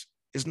place.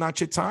 It's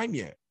not your time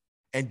yet.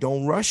 And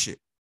don't rush it.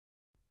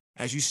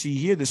 As you see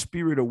here, the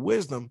Spirit of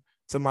wisdom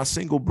to my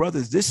single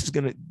brothers, this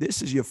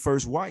is your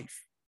first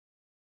wife.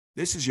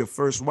 This is your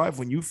first wife.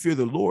 When you fear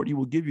the Lord, he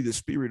will give you the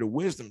Spirit of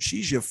wisdom.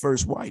 She's your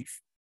first wife.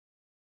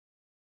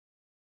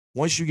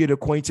 Once you get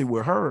acquainted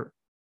with her,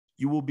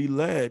 you will be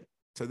led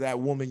to that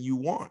woman you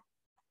want.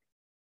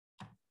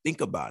 Think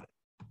about it.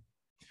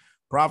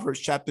 Proverbs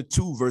chapter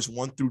 2, verse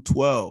 1 through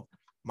 12.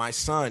 My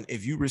son,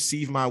 if you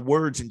receive my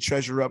words and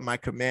treasure up my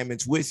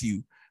commandments with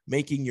you,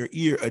 making your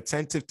ear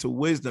attentive to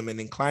wisdom and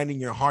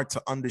inclining your heart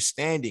to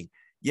understanding.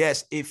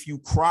 Yes, if you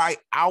cry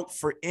out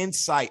for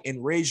insight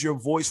and raise your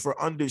voice for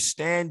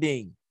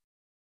understanding.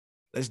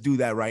 Let's do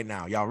that right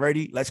now. Y'all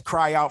ready? Let's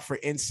cry out for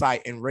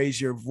insight and raise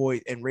your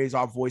voice and raise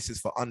our voices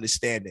for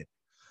understanding.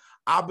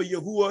 Abba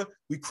Yahuwah,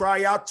 we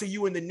cry out to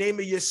you in the name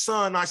of your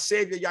son, our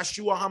Savior,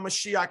 Yeshua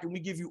HaMashiach, and we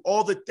give you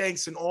all the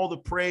thanks and all the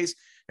praise.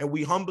 And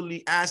we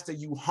humbly ask that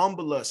you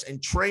humble us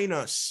and train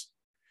us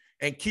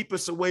and keep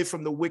us away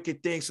from the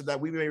wicked things so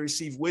that we may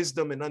receive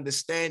wisdom and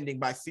understanding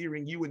by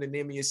fearing you in the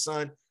name of your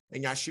son.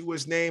 In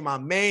Yeshua's name,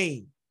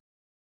 amen.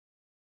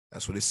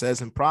 That's what it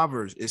says in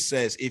Proverbs. It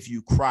says, if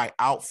you cry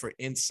out for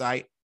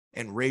insight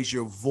and raise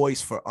your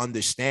voice for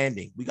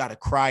understanding, we got to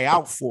cry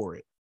out for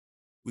it.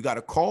 We got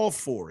to call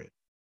for it.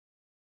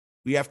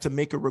 We have to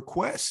make a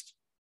request.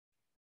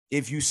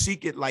 If you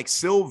seek it like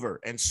silver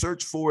and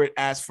search for it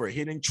as for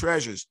hidden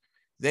treasures,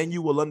 then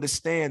you will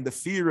understand the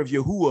fear of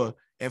Yahuwah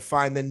and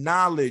find the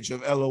knowledge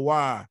of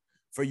Elohai.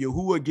 For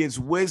Yahuwah gives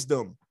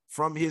wisdom.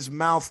 From his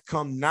mouth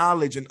come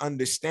knowledge and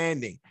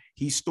understanding.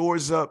 He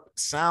stores up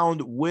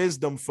sound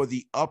wisdom for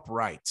the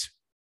upright.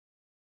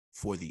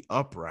 For the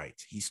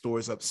upright. He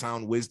stores up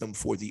sound wisdom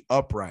for the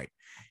upright.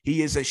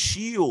 He is a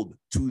shield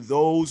to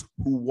those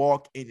who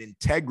walk in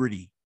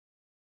integrity.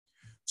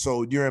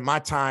 So during my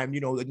time,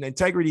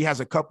 integrity has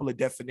a couple of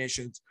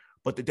definitions,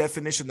 but the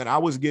definition that I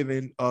was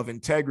given of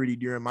integrity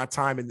during my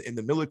time in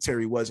the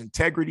military was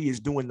integrity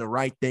is doing the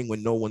right thing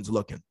when no one's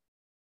looking.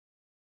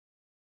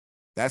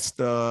 That's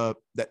the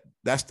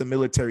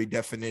military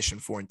definition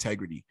for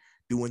integrity,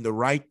 doing the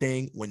right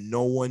thing when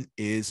no one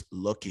is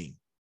looking.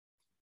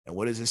 And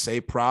what does it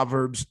say?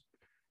 Proverbs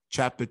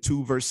chapter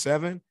 2, verse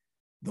 7.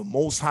 The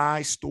Most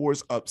High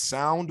stores up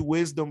sound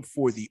wisdom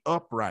for the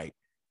upright.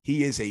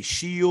 He is a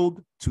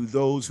shield to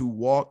those who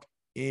walk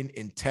in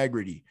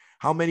integrity.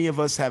 How many of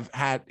us have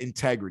had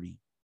integrity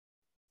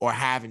or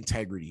have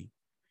integrity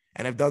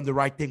and have done the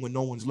right thing when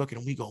no one's looking?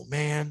 And we go,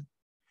 man,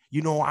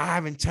 I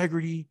have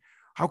integrity.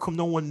 How come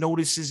no one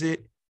notices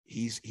it?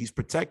 He's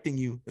protecting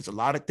you. There's a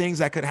lot of things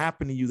that could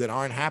happen to you that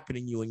aren't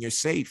happening to you, and you're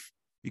safe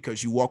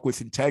because you walk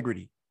with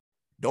integrity.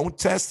 Don't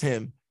test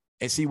him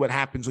and see what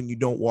happens when you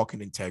don't walk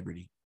in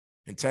integrity.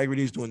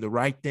 Integrity is doing the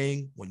right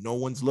thing when no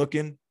one's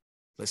looking.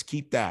 Let's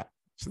keep that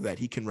so that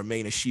he can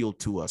remain a shield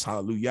to us.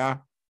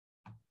 Hallelujah.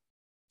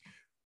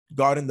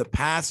 Guarding the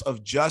paths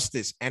of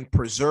justice and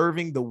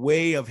preserving the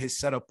way of his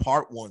set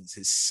apart ones,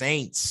 his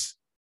saints.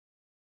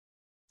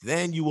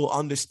 Then you will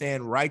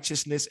understand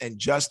righteousness and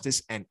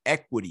justice and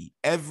equity,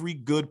 every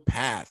good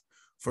path.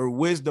 For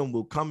wisdom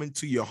will come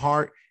into your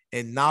heart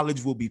and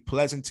knowledge will be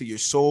pleasant to your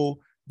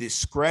soul.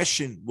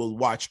 Discretion will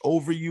watch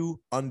over you.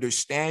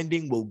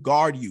 Understanding will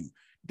guard you,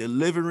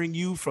 delivering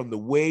you from the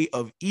way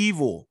of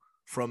evil,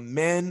 from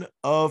men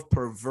of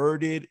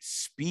perverted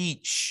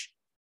speech.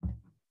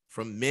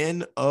 From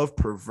men of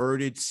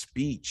perverted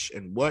speech.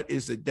 And what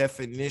is the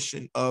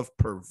definition of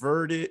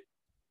perverted?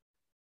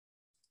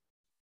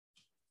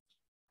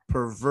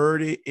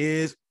 Perverted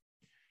is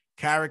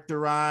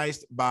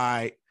characterized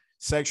by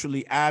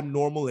sexually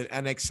abnormal and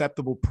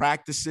unacceptable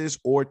practices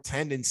or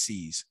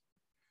tendencies.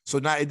 So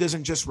now it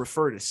doesn't just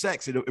refer to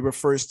sex, it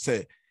refers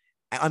to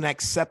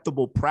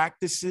unacceptable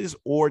practices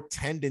or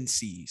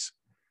tendencies.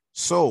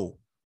 So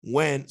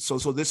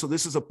this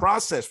is a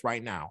process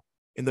right now.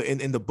 In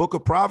the book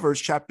of Proverbs,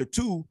 chapter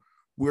 2,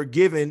 we're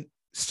given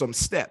some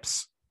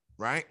steps,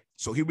 right?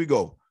 So here we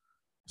go,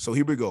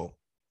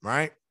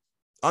 right?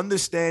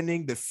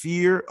 Understanding the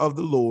fear of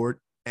the Lord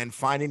and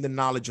finding the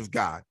knowledge of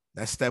God.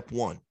 That's step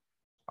 1.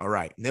 All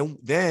right.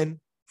 Then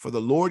for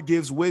the Lord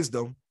gives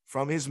wisdom,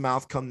 from his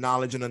mouth come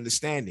knowledge and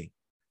understanding,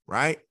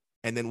 right?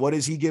 And then what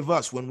does he give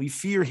us when we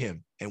fear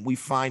him and we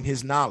find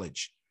his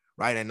knowledge,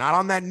 right? And not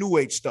on that new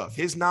age stuff.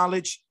 His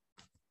knowledge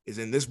is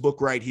in this book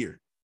right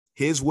here.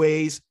 His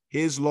ways,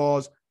 his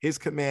laws, his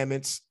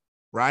commandments,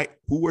 right?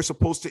 Who we're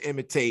supposed to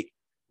imitate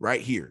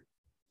right here,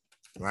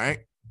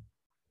 right?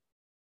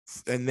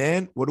 And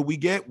then what do we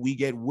get? We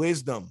get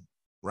wisdom,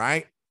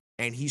 right?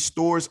 And he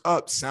stores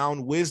up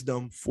sound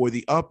wisdom for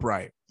the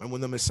upright. And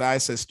when the Messiah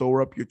says,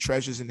 store up your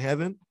treasures in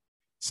heaven,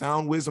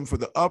 sound wisdom for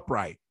the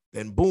upright,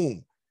 then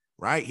boom,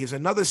 right? Here's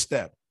another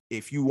step.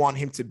 If you want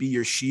him to be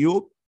your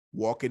shield,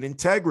 walk in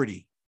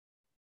integrity.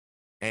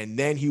 And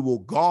then he will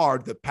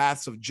guard the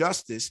paths of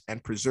justice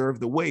and preserve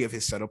the way of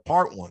his set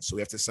apart ones. So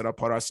we have to set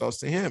apart ourselves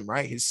to him,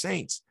 right? His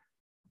saints.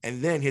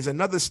 And then here's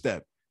another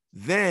step.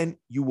 Then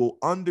you will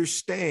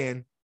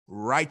understand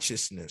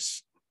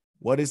righteousness.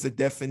 What is the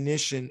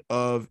definition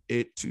of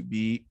it to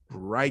be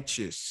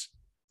righteous?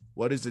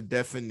 What is the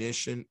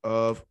definition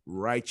of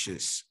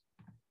righteous?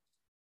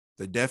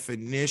 The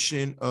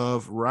definition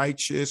of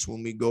righteous,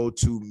 when we go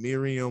to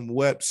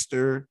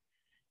Merriam-Webster,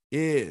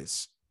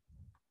 is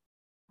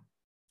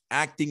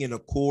acting in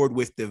accord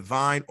with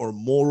divine or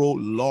moral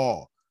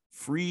law,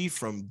 free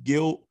from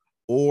guilt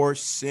or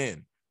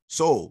sin.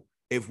 So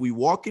if we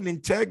walk in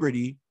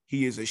integrity,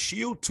 he is a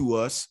shield to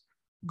us,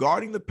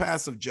 guarding the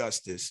paths of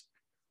justice,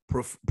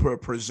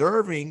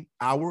 preserving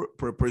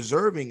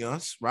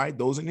us, right?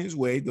 Those in his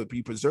way, they'll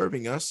be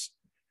preserving us,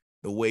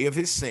 the way of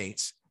his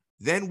saints.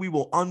 Then we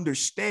will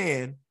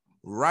understand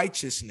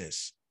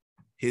righteousness,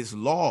 his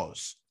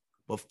laws.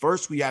 But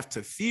first we have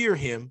to fear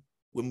him,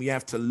 when we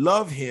have to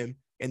love him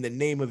in the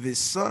name of his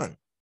son.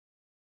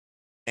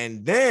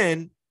 And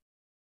then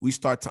we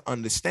start to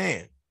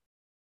understand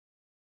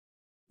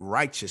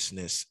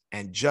righteousness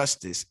and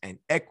justice and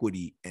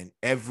equity and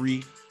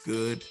every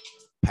good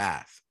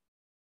path.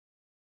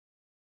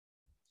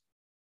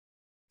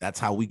 That's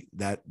how we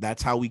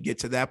get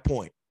to that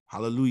point.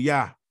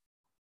 Hallelujah.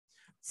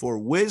 For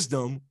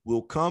wisdom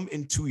will come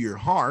into your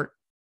heart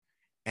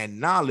and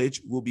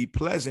knowledge will be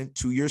pleasant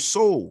to your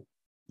soul.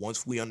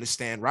 Once we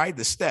understand, right,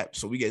 the step.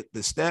 So we get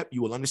the step,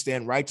 you will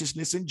understand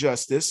righteousness and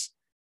justice.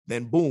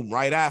 Then boom,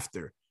 right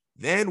after.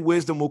 Then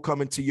wisdom will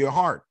come into your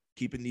heart,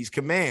 keeping these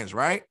commands,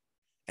 right?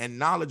 and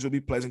knowledge will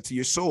be pleasant to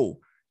your soul.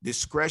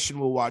 Discretion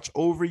will watch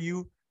over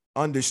you.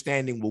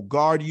 Understanding will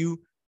guard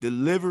you,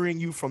 delivering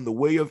you from the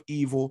way of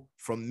evil,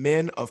 from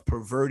men of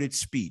perverted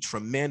speech,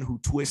 from men who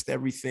twist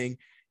everything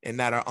and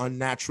that are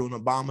unnatural and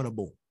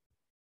abominable.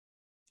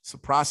 It's a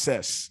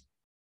process.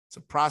 It's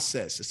a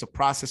process. It's a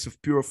process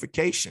of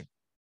purification.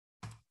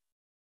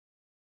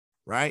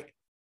 Right?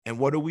 And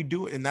what are we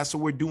doing? And that's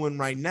what we're doing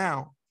right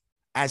now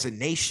as a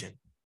nation,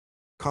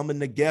 coming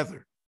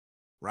together.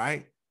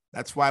 Right?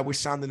 That's why we're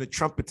sounding the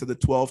trumpet to the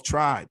 12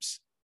 tribes.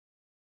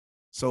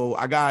 So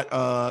I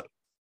got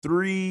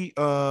 3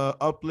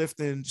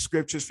 uplifting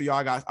scriptures for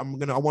y'all. I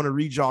want to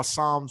read y'all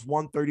Psalms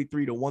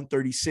 133 to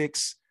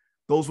 136.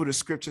 Those were the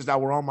scriptures that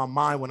were on my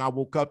mind when I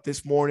woke up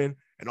this morning,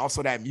 and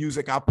also that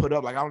music I put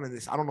up. Like, I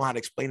don't know how to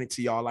explain it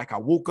to y'all. Like, I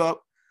woke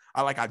up,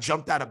 I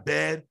jumped out of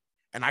bed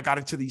and I got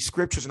into these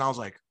scriptures and I was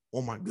like,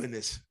 oh my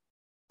goodness,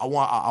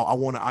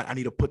 I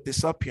need to put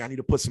this up here. I need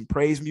to put some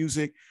praise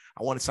music.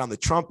 I want to sound the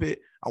trumpet.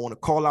 I want to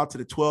call out to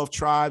the 12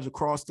 tribes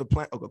across the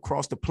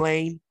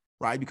plain,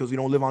 right? Because we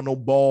don't live on no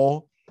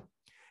ball.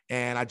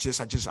 And I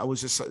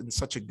was just in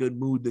such a good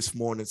mood this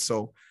morning.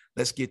 So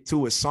let's get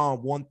to it.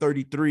 Psalm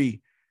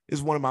 133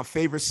 is one of my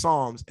favorite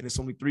Psalms, and it's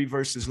only 3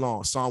 verses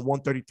long. Psalm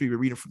 133, we're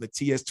reading from the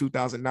TS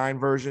 2009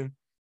 version.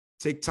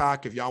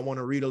 TikTok, if y'all want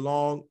to read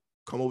along,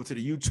 come over to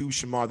the YouTube,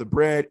 Shamar the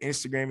Bread.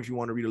 Instagram, if you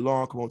want to read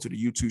along, come over to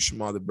the YouTube,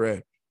 Shamar the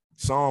Bread.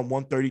 Psalm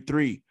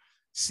 133.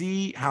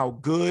 See how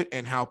good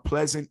and how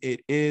pleasant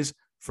it is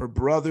for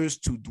brothers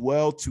to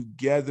dwell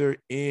together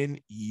in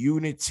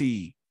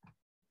unity.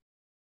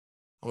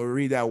 I'll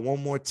read that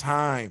one more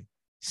time.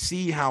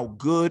 See how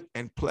good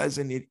and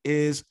pleasant it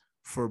is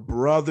for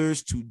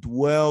brothers to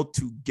dwell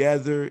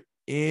together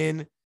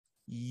in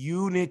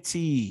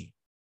unity.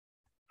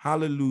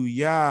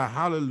 Hallelujah.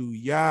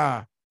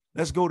 Hallelujah.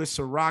 Let's go to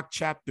Sirach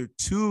chapter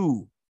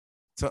 2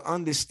 to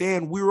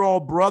understand we're all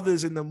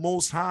brothers in the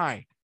Most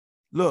High.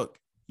 Look,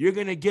 you're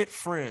going to get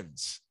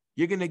friends.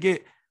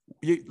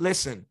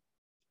 Listen,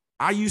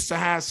 I used to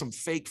have some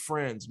fake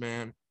friends,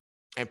 man,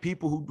 and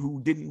people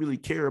who didn't really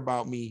care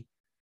about me.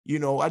 You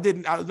know,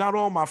 not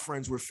all my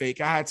friends were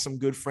fake. I had some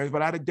good friends,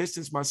 but I had to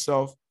distance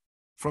myself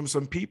from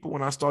some people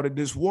when I started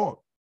this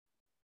walk.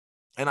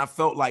 And I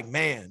felt like,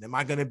 man, am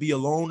I going to be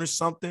alone or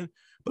something?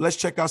 But let's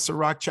check out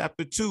Sirach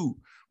chapter 2.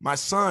 My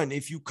son,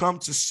 if you come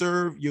to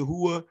serve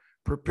Yahuwah,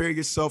 prepare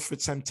yourself for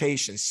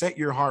temptation. Set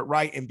your heart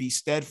right and be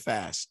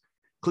steadfast.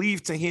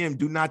 Cleave to him.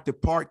 Do not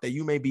depart, that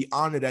you may be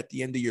honored at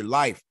the end of your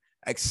life.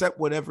 Accept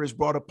whatever is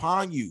brought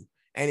upon you.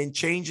 And in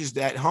changes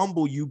that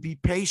humble you, be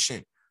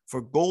patient.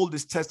 For gold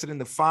is tested in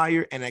the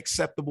fire, and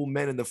acceptable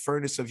men in the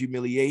furnace of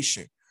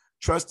humiliation.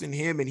 Trust in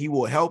him, and he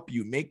will help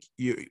you.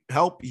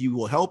 He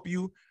will help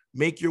you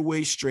make your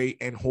way straight,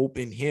 and hope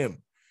in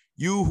him.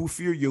 You who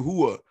fear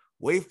Yahuwah,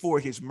 wait for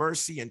his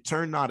mercy and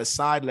turn not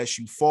aside lest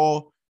you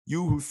fall.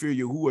 You who fear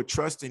Yahuwah,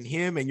 trust in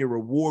him, and your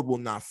reward will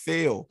not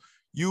fail.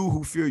 You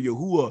who fear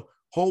Yahuwah,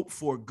 hope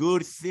for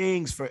good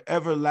things, for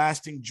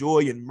everlasting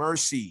joy and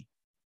mercy.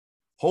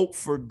 Hope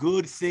for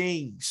good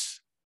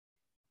things.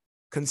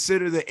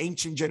 Consider the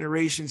ancient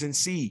generations and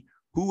see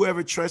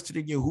whoever trusted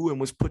in Yahuwah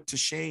and was put to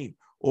shame,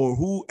 or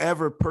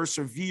whoever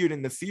persevered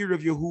in the fear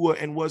of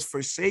Yahuwah and was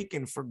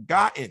forsaken,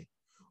 forgotten,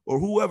 or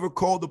whoever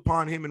called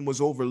upon him and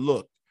was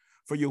overlooked.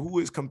 For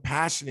Yahuwah is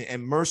compassionate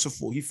and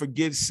merciful. He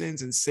forgives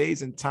sins and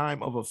saves in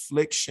time of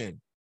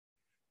affliction.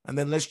 And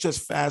then let's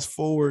just fast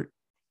forward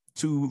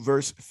to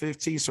verse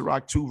 15,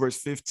 Sirach 2, verse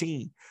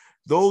 15.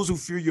 Those who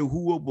fear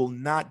Yahuwah will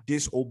not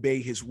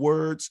disobey his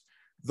words.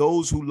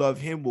 Those who love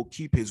him will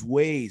keep his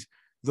ways.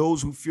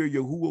 Those who fear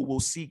Yahuwah will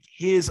seek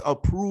his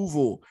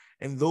approval,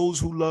 and those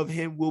who love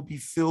him will be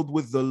filled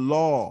with the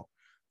law.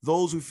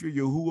 Those who fear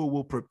Yahuwah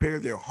will prepare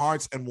their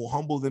hearts and will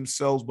humble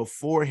themselves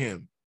before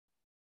him.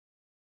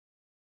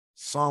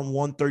 Psalm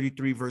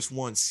 133, verse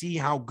 1. See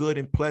how good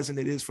and pleasant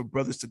it is for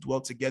brothers to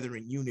dwell together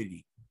in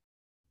unity.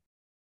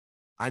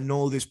 I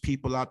know there's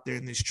people out there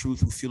in this truth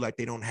who feel like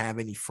they don't have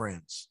any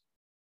friends.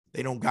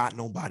 They don't got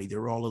nobody.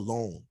 They're all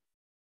alone.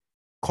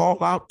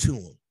 Call out to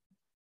him.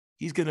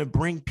 He's going to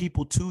bring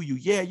people to you.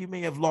 Yeah, you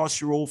may have lost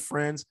your old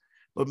friends,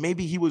 but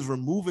maybe he was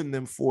removing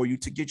them for you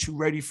to get you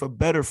ready for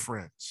better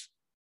friends.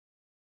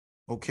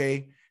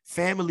 Okay?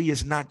 Family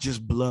is not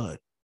just blood.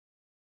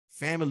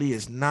 Family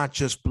is not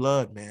just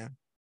blood, man.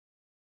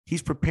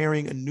 He's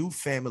preparing a new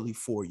family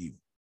for you.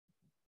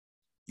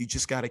 You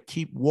just got to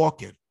keep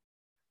walking,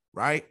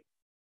 right?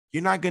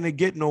 You're not going to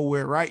get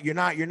nowhere, right? You're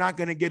not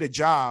going to get a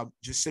job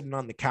just sitting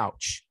on the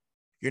couch.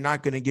 You're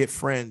not going to get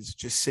friends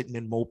just sitting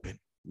and moping.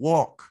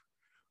 Walk.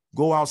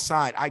 Go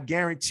outside. I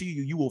guarantee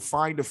you, you will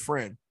find a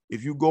friend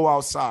if you go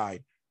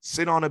outside,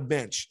 sit on a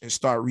bench, and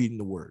start reading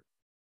the word.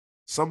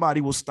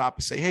 Somebody will stop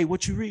and say, hey,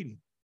 what you reading?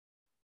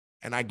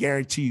 And I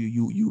guarantee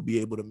you, you'll be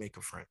able to make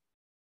a friend.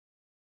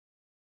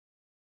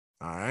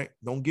 All right?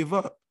 Don't give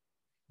up.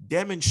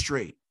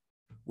 Demonstrate.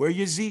 Wear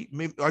your Z.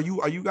 Are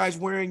you guys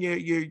wearing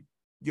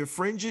your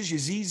fringes, your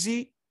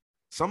ZZ?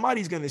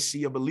 Somebody's going to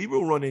see a believer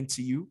will run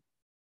into you.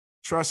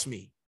 Trust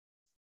me.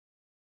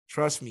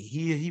 Trust me,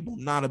 he will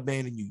not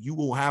abandon you. You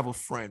will have a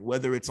friend,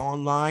 whether it's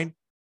online,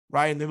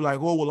 right? And they're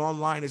like, oh, well,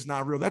 online is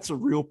not real. That's a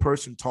real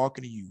person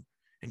talking to you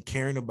and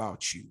caring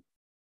about you.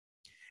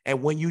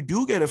 And when you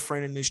do get a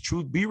friend in this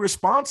truth, be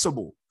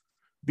responsible.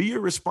 Be a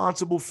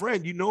responsible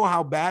friend. You know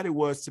how bad it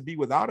was to be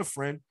without a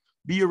friend.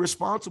 Be a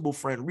responsible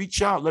friend.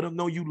 Reach out. Let them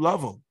know you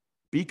love them.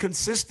 Be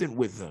consistent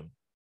with them.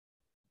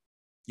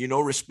 You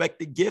know, respect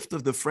the gift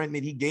of the friend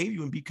that he gave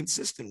you and be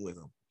consistent with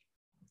them.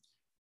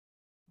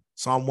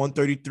 Psalm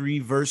 133,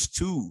 verse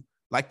 2,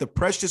 like the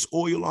precious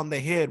oil on the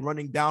head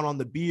running down on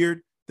the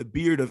beard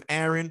of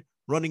Aaron,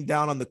 running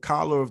down on the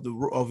collar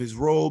of his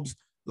robes,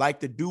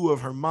 like the dew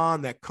of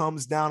Hermon that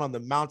comes down on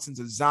the mountains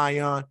of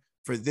Zion.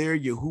 For there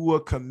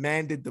Yahuwah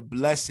commanded the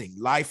blessing,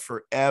 life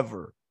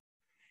forever.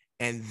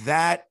 And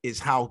that is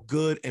how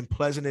good and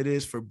pleasant it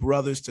is for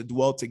brothers to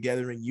dwell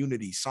together in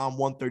unity. Psalm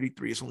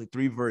 133, it's only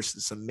 3 verses.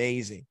 It's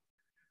amazing.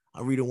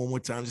 I'll read it one more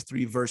time. It's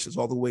 3 verses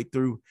all the way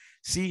through.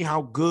 See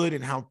how good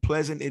and how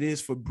pleasant it is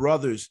for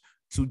brothers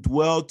to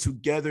dwell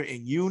together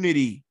in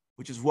unity,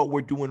 which is what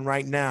we're doing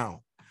right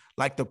now.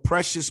 Like the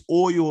precious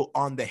oil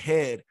on the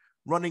head,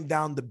 running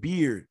down the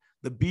beard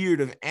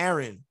of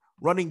Aaron,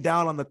 running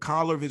down on the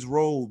collar of his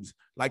robes,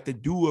 like the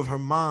dew of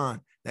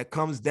Hermon that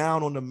comes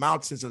down on the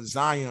mountains of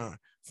Zion.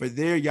 For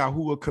there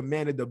Yahuwah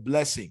commanded the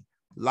blessing,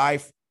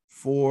 life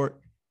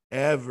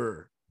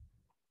forever.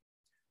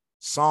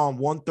 Psalm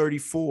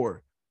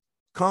 134.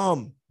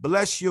 Come,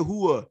 bless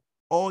Yahuwah,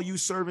 all you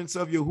servants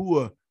of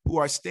Yahuwah who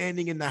are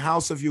standing in the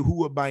house of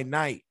Yahuwah by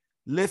night.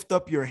 Lift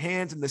up your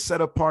hands in the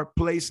set apart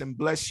place and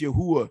bless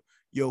Yahuwah.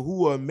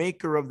 Yahuwah,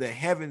 maker of the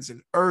heavens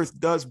and earth,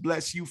 does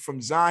bless you from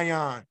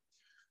Zion.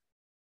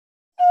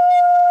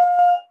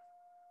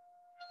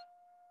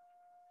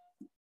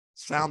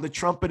 Sound the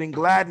trumpet in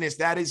gladness.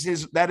 That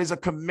is a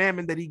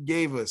commandment that he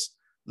gave us.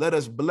 Let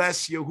us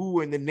bless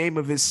Yahuwah in the name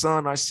of his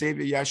son, our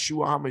savior,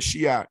 Yeshua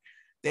HaMashiach.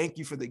 Thank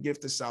you for the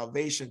gift of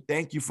salvation.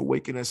 Thank you for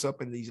waking us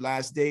up in these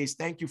last days.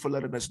 Thank you for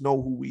letting us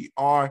know who we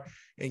are.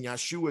 In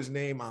Yeshua's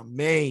name,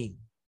 amen.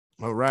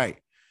 All right.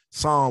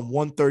 Psalm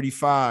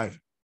 135.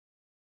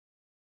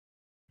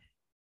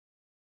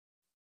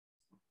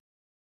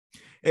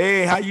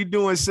 Hey, how you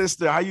doing,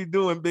 sister? How you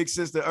doing, big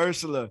sister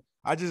Ursula?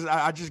 I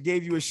just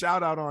gave you a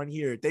shout out on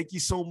here. Thank you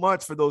so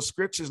much for those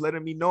scriptures,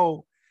 letting me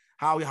know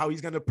how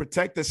he's going to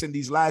protect us in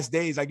these last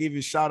days. I gave you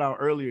a shout out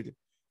earlier.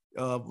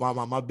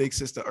 My big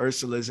sister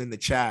Ursula is in the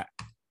chat.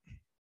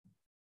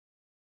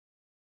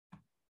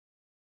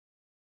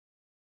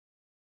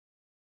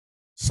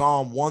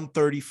 Psalm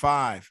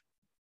 135.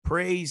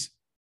 Praise.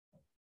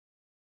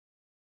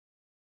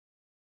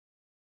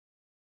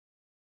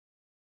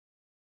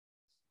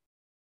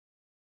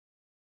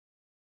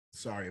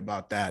 Sorry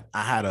about that.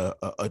 I had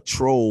a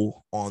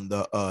troll on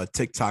the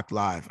TikTok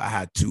live. I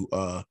had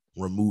to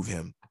remove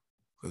him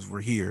because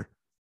we're here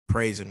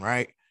praising,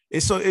 right?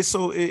 It's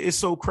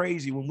so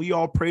crazy when we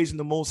all praising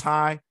the Most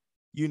High.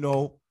 You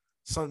know,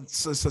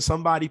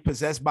 somebody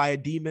possessed by a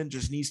demon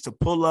just needs to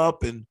pull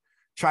up and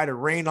try to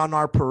rain on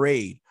our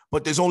parade.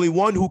 But there's only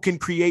one who can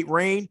create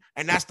rain,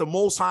 and that's the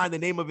Most High in the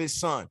name of his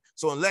son.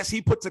 So unless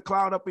he puts a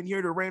cloud up in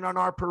here to rain on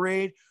our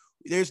parade,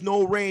 there's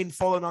no rain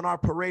falling on our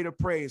parade of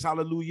praise.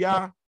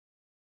 Hallelujah.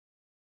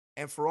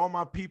 And for all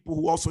my people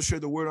who also share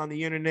the word on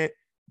the internet,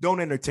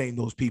 don't entertain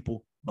those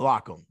people.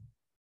 Block them.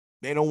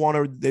 They don't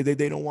want to. They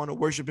don't want to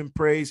worship and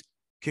praise.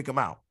 Kick them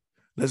out.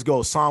 Let's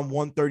go. Psalm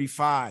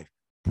 135.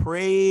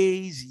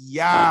 Praise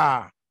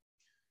Yah.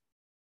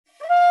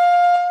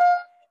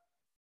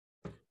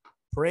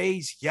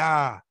 Praise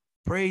Yah.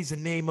 Praise the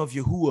name of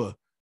Yahuwah.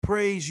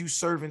 Praise you,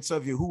 servants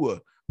of Yahuwah,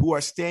 who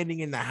are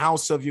standing in the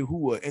house of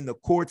Yahuwah, in the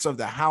courts of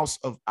the house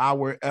of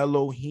our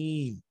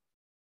Elohim.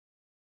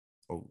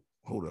 Oh,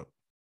 hold up.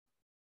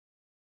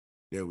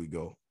 There we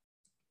go.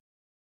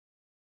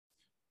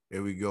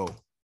 There we go.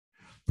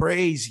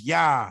 Praise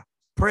Yah.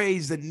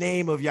 Praise the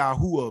name of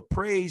Yahuwah.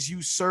 Praise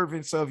you,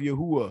 servants of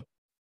Yahuwah,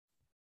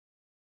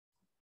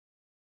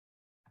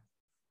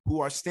 who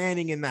are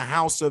standing in the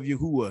house of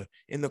Yahuwah,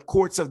 in the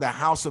courts of the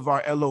house of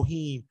our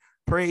Elohim.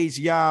 Praise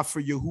Yah,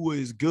 for Yahuwah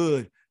is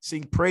good.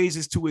 Sing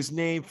praises to his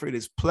name, for it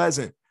is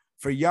pleasant.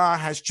 For Yah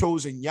has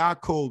chosen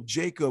Yaakov,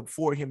 Jacob,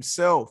 for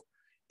himself,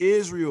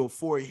 Israel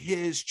for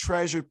his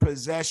treasured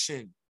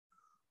possession.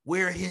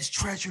 We're his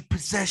treasured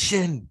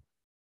possession.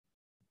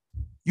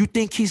 You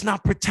think he's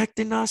not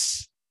protecting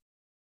us?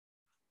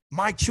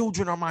 My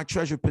children are my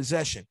treasured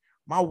possession.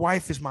 My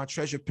wife is my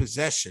treasured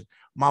possession.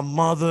 My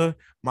mother,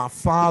 my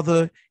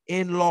father,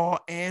 in-law,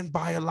 and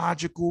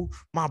biological,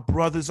 my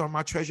brothers are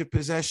my treasured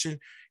possession.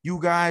 You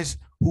guys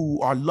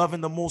who are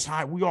loving the Most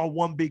High, we are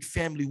one big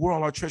family. We're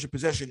all our treasured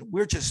possession.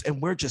 We're just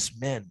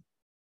men.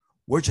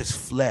 We're just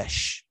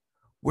flesh.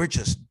 We're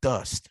just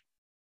dust.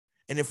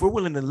 And if we're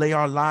willing to lay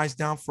our lives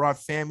down for our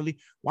family,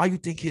 why do you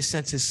think he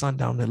sent his son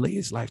down to lay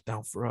his life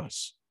down for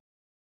us?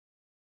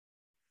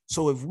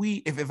 So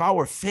if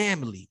our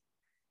family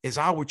is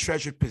our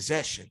treasured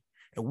possession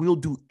and we'll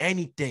do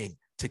anything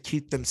to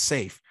keep them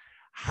safe,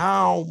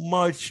 how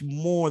much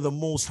more the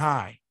Most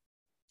High?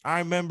 I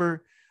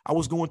remember I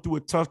was going through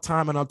a tough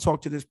time, and I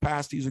talked to this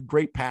pastor. He's a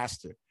great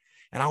pastor.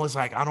 And I was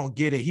like, I don't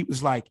get it. He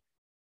was like,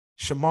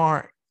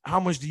 Shamar, how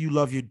much do you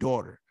love your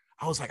daughter?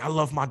 I was like, I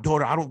love my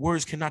daughter.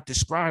 Words cannot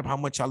describe how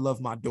much I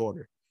love my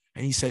daughter.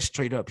 And he said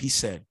straight up, he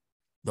said,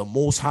 the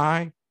Most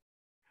High,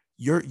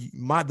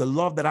 the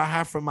love that I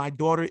have for my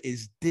daughter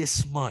is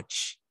this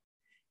much.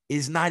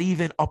 Is not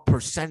even a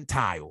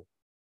percentile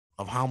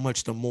of how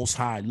much the Most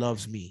High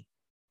loves me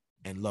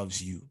and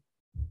loves you.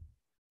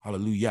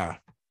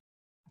 Hallelujah.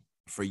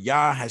 For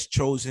Yah has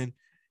chosen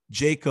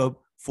Jacob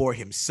for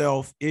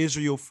himself,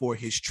 Israel for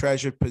his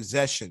treasured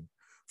possession.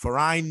 For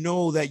I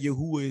know that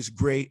Yahuwah is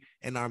great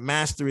and our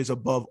master is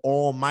above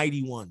all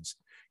mighty ones.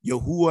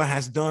 Yahuwah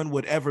has done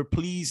whatever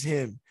pleased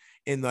him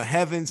in the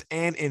heavens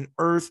and in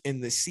earth,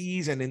 in the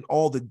seas and in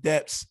all the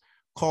depths,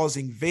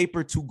 causing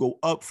vapor to go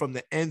up from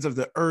the ends of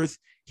the earth.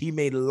 He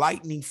made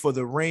lightning for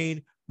the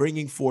rain,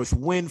 bringing forth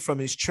wind from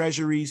his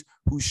treasuries,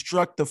 who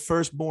struck the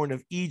firstborn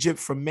of Egypt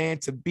from man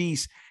to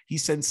beast. He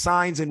sent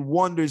signs and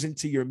wonders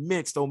into your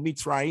midst, O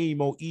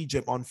Mitzrayim, O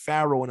Egypt, on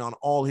Pharaoh and on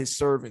all his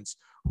servants,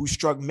 who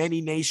struck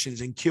many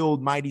nations and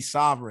killed mighty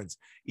sovereigns,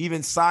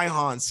 even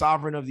Sihon,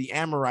 sovereign of the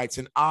Amorites,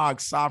 and Og,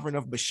 sovereign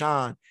of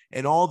Bashan,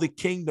 and all the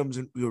kingdoms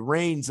and the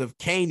reigns of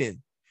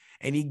Canaan.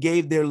 And he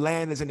gave their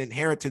land as an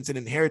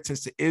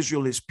inheritance to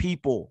Israel, his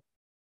people.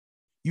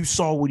 You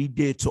saw what he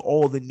did to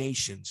all the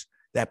nations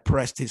that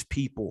pressed his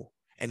people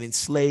and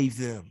enslaved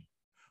them.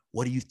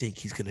 What do you think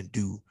he's going to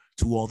do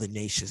to all the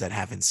nations that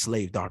have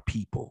enslaved our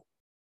people,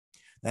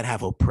 that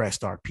have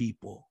oppressed our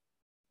people,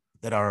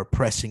 that are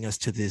oppressing us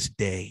to this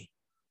day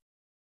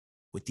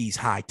with these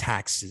high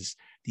taxes,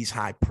 these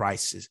high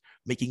prices,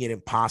 making it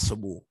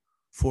impossible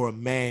for a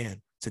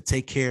man to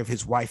take care of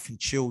his wife and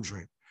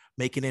children,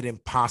 making it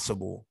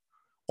impossible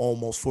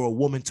almost for a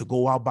woman to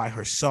go out by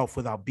herself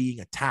without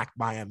being attacked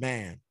by a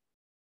man.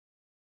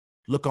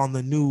 Look on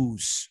the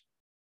news.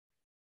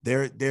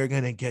 They're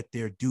going to get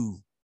their due.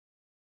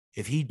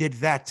 If he did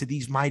that to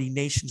these mighty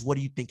nations, what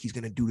do you think he's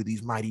going to do to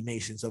these mighty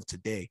nations of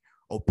today,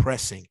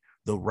 oppressing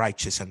the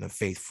righteous and the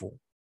faithful?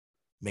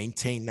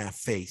 Maintain that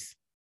faith.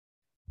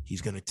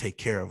 He's going to take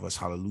care of us.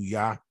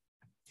 Hallelujah.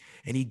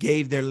 And he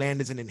gave their land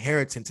as an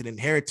inheritance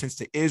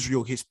to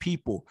Israel, his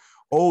people.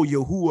 Oh,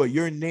 Yahuwah,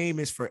 your name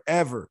is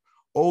forever.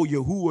 Oh,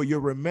 Yahuwah,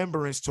 your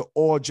remembrance to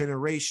all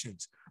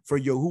generations. For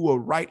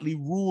Yahuwah rightly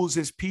rules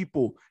his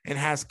people and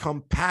has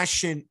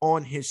compassion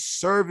on his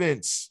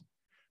servants.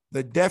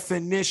 The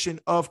definition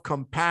of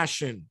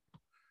compassion.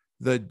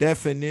 The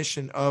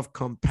definition of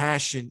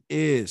compassion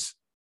is,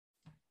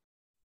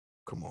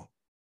 come on,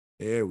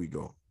 there we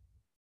go.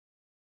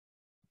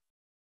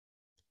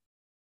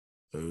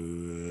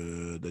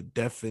 The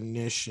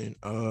definition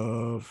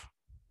of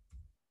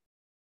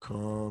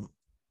compassion.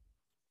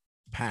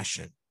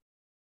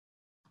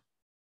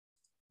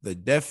 The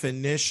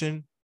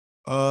definition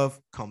of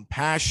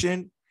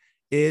compassion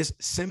is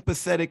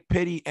sympathetic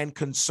pity and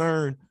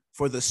concern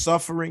for the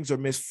sufferings or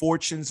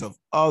misfortunes of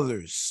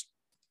others.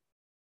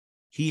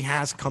 He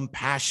has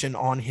compassion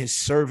on his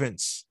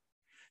servants.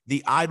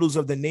 The idols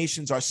of the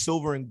nations are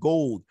silver and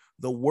gold,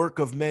 the work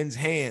of men's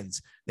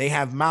hands. They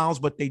have mouths,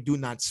 but they do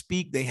not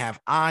speak. They have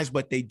eyes,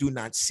 but they do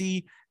not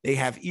see. They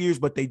have ears,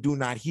 but they do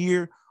not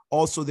hear.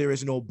 Also, there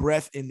is no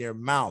breath in their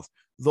mouth.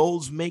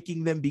 Those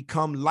making them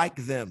become like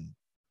them.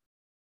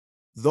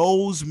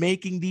 Those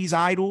making these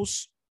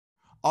idols,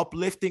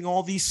 uplifting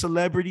all these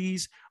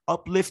celebrities,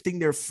 uplifting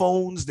their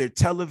phones, their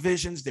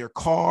televisions, their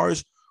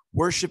cars,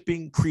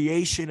 worshiping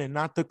creation and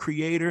not the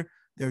creator,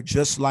 they're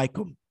just like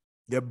them.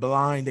 They're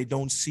blind, they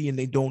don't see, and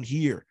they don't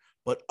hear.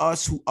 But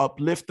us who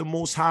uplift the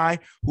Most High,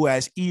 who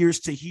has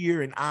ears to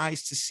hear and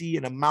eyes to see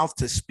and a mouth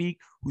to speak,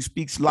 who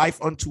speaks life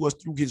unto us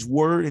through his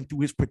word and through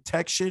his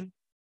protection,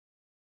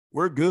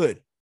 we're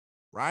good,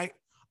 right?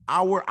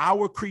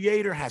 Our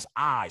creator has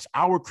eyes.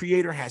 Our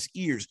creator has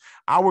ears.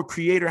 Our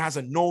creator has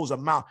a nose, a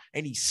mouth,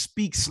 and he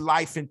speaks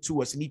life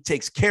into us and he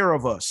takes care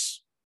of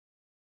us,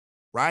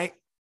 right?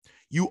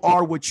 You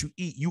are what you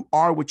eat. You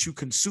are what you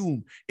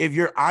consume. If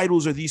your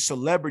idols are these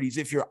celebrities,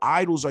 if your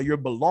idols are your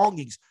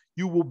belongings,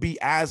 you will be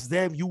as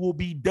them. You will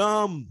be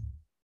dumb.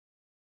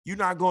 You're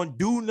not going to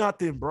do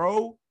nothing,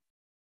 bro.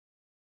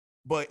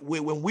 But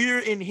when we're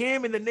in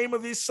him, in the name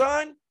of his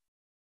son,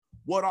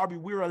 what are we?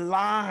 We're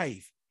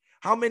alive.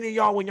 How many of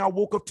y'all, when y'all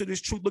woke up to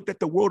this truth, looked at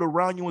the world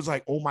around you and was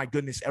like, oh my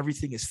goodness,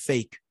 everything is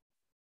fake.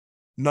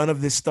 None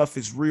of this stuff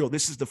is real.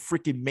 This is the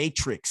freaking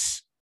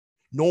Matrix.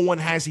 No one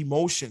has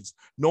emotions.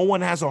 No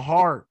one has a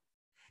heart.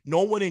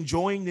 No one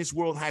enjoying this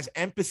world has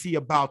empathy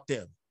about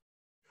them.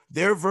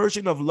 Their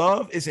version of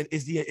love is the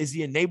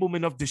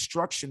enablement of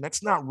destruction.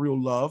 That's not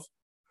real love.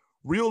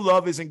 Real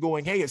love isn't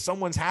going, hey, if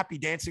someone's happy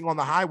dancing on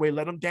the highway,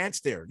 let them dance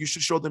there. You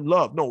should show them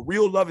love. No,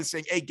 real love is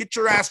saying, hey, get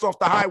your ass off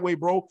the highway,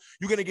 bro.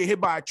 You're going to get hit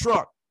by a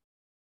truck,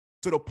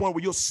 to the point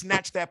where you'll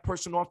snatch that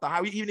person off the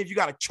highway, even if you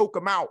got to choke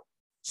them out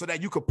so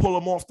that you could pull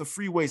them off the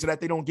freeway so that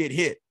they don't get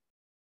hit.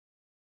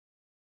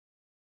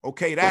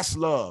 Okay, that's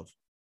love.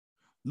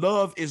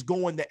 Love is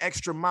going the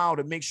extra mile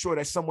to make sure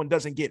that someone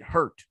doesn't get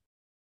hurt,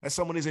 that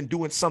someone isn't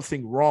doing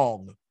something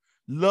wrong.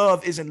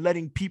 Love isn't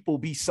letting people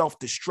be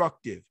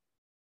self-destructive.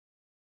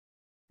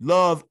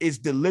 Love is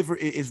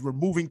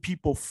removing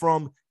people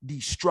from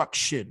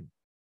destruction,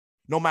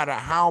 no matter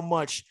how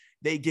much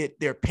they get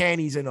their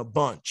panties in a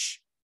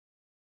bunch.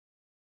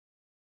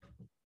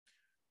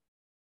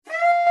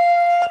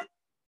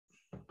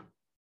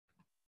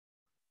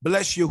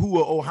 Bless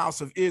Yahuwah, O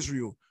house of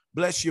Israel.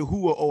 Bless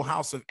Yahuwah, O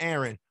house of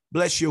Aaron.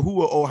 Bless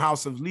Yahuwah, O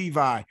house of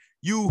Levi.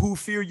 You who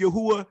fear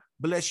Yahuwah,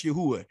 bless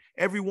Yahuwah.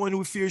 Everyone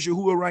who fears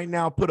Yahuwah right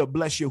now, put a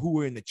bless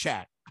Yahuwah in the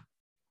chat.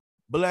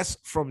 Bless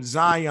from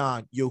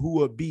Zion,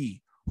 Yahuwah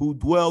be, who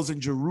dwells in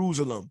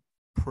Jerusalem.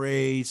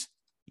 Praise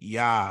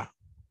Yah.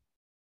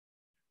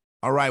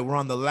 All right, we're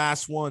on the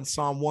last one,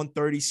 Psalm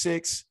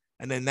 136.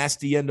 And then that's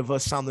the end of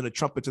us sounding the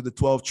trumpet to the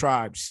 12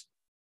 tribes.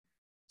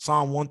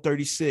 Psalm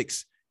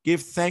 136.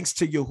 Give thanks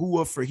to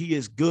Yahuwah, for he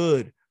is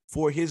good,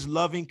 for his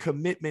loving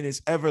commitment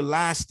is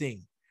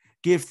everlasting.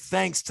 Give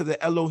thanks to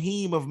the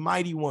Elohim of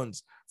mighty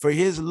ones, for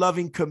his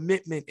loving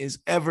commitment is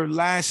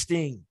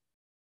everlasting.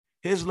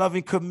 His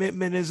loving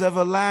commitment is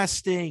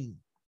everlasting.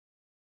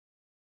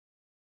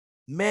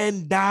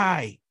 Men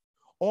die.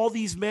 All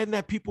these men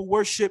that people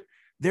worship,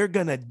 they're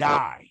going to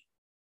die.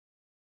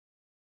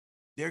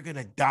 They're going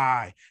to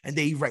die. And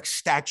they erect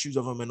statues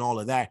of him and all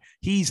of that.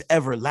 He's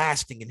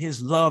everlasting, and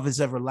his love is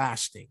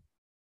everlasting.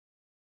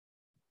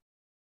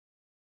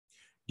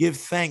 Give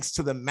thanks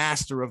to the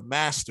Master of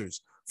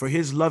Masters, for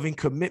his loving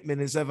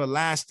commitment is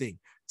everlasting.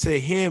 To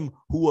him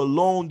who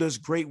alone does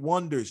great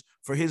wonders,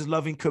 for his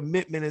loving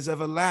commitment is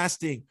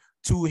everlasting.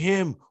 To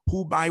him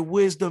who by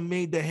wisdom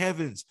made the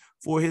heavens,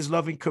 for his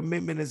loving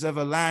commitment is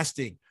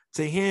everlasting.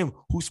 To him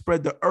who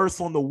spread the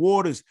earth on the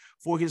waters,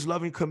 for his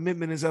loving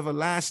commitment is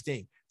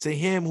everlasting. To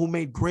him who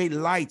made great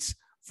lights,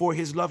 for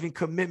his loving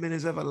commitment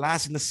is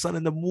everlasting. The sun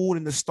and the moon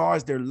and the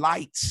stars, they're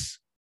lights.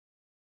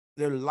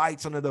 They're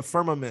lights under the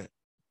firmament.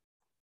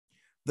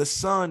 The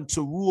sun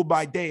to rule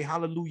by day.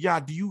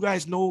 Hallelujah. Do you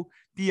guys know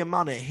the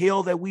amount of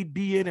hell that we'd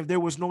be in if there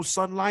was no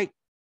sunlight?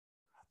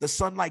 The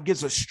sunlight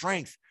gives us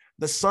strength.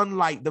 The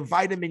sunlight, the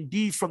vitamin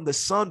D from the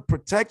sun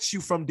protects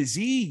you from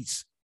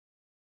disease.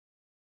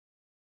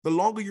 The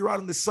longer you're out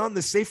in the sun,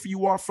 the safer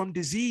you are from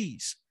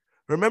disease.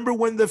 Remember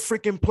when the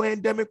freaking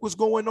pandemic was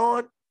going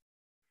on?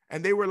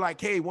 And they were like,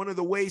 hey, one of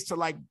the ways to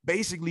like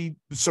basically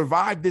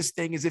survive this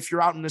thing is if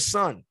you're out in the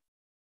sun.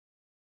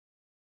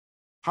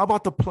 How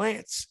about the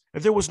plants?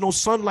 If there was no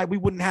sunlight, we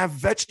wouldn't have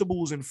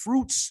vegetables and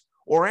fruits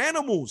or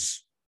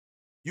animals.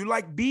 You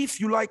like beef?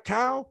 You like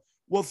cow?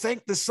 Well,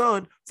 thank the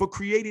sun for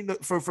creating the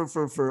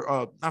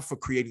not for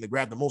creating the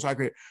grass, the Most High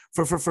created,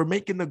 for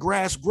making the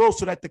grass grow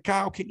so that the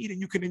cow can eat and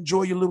you can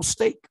enjoy your little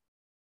steak.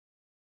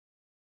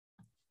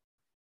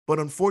 But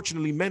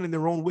unfortunately, men in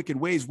their own wicked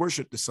ways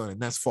worship the sun, and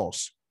that's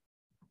false.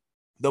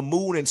 The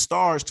moon and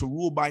stars to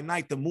rule by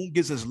night. The moon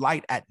gives us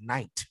light at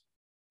night,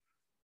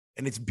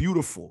 and it's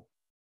beautiful,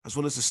 as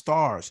well as the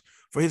stars.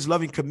 For his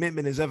loving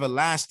commitment is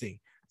everlasting.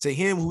 To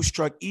him who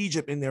struck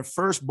Egypt in their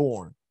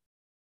firstborn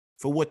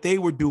for what they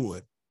were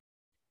doing,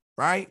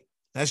 right?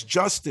 That's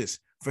justice.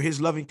 For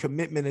his loving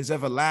commitment is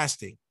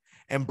everlasting.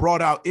 And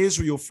brought out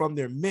Israel from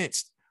their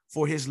midst,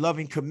 for his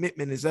loving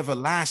commitment is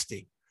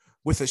everlasting.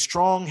 With a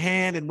strong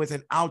hand and with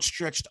an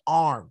outstretched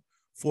arm,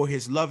 for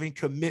his loving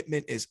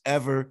commitment is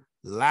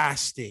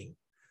everlasting.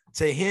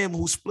 To him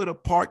who split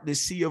apart the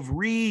sea of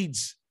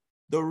reeds,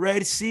 the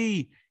Red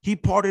Sea, he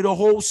parted the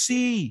whole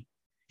sea.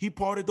 He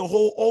parted the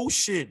whole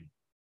ocean.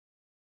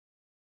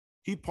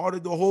 He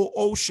parted the whole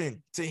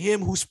ocean. To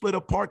him who split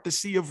apart the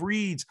sea of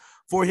reeds,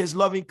 for his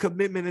loving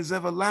commitment is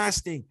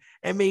everlasting,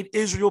 and made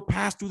Israel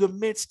pass through the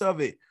midst of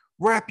it.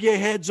 Wrap your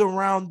heads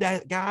around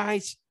that,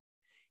 guys.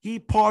 He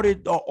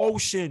parted the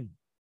ocean,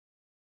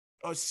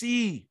 a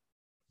sea,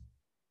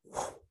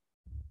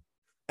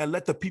 and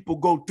let the people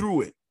go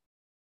through it.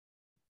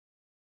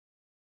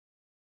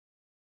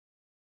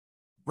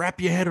 Wrap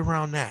your head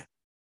around that.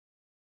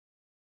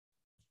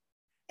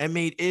 And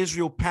made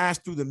Israel pass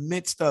through the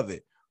midst of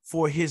it,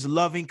 for his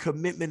loving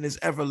commitment is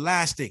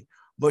everlasting.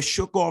 But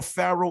shook off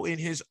Pharaoh and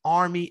his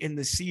army in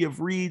the sea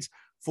of reeds,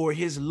 for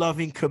his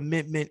loving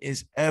commitment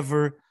is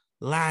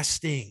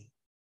everlasting.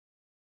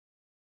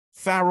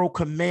 Pharaoh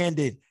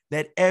commanded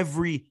that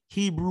every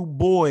Hebrew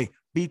boy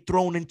be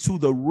thrown into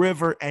the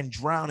river and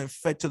drowned and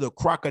fed to the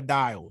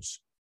crocodiles.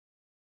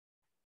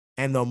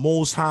 And the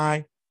Most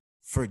High,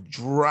 for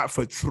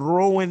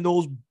throwing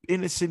those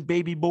innocent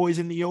baby boys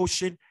in the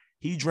ocean,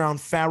 he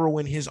drowned Pharaoh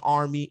and his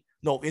army.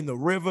 No, in the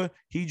river,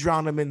 he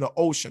drowned them in the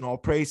ocean. All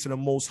praise to the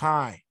Most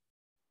High.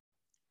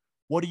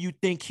 What do you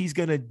think he's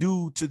going to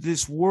do to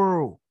this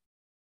world?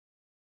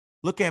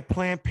 Look at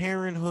Planned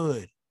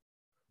Parenthood.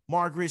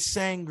 Margaret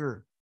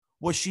Sanger,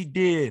 what she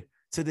did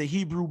to the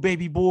Hebrew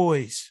baby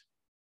boys.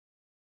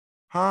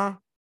 Huh?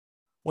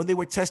 When they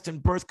were testing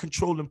birth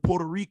control in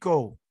Puerto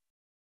Rico.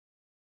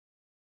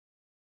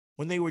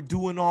 When they were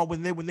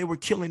when they were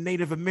killing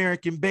Native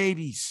American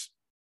babies.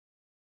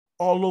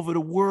 All over the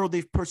world,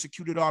 they've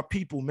persecuted our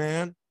people,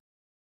 man.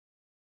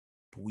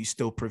 But we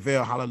still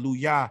prevail.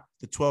 Hallelujah.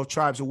 The 12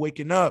 tribes are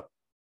waking up.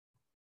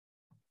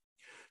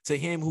 To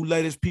him who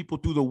led his people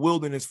through the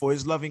wilderness, for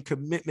his loving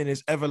commitment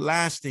is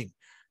everlasting.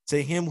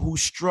 To him who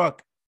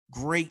struck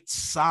great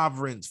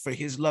sovereigns, for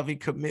his loving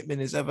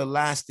commitment is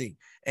everlasting,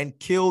 and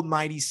killed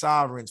mighty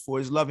sovereigns, for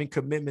his loving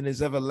commitment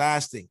is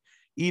everlasting.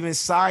 Even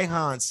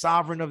Sihon,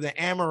 sovereign of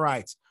the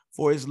Amorites,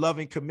 for his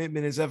loving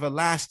commitment is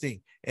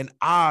everlasting, and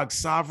Og,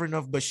 sovereign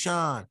of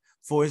Bashan,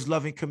 for his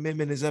loving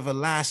commitment is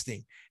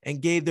everlasting,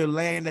 and gave their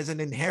land as an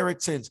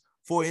inheritance,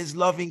 for his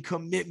loving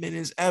commitment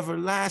is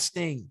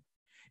everlasting.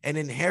 An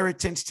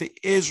inheritance to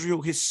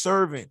Israel, his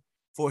servant,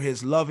 for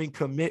his loving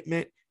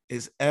commitment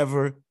is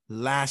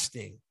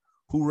everlasting.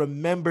 Who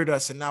remembered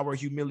us in our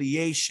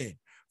humiliation,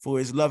 for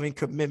his loving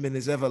commitment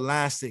is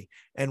everlasting,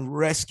 and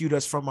rescued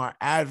us from our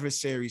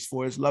adversaries,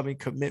 for his loving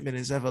commitment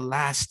is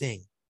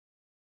everlasting.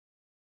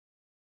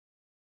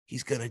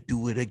 He's going to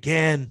do it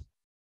again.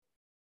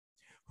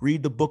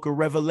 Read the book of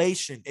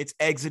Revelation. It's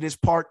Exodus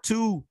part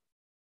 2.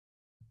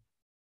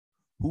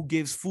 Who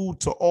gives food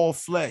to all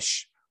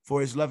flesh,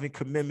 for his loving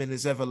commitment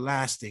is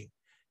everlasting.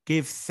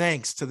 Give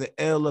thanks to the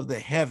El of the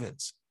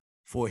heavens,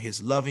 for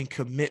his loving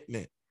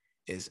commitment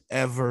is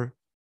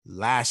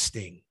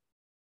everlasting.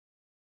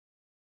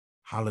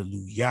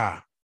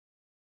 Hallelujah.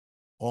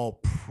 All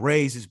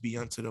praises be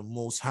unto the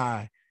Most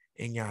High.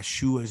 In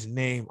Yeshua's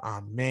name,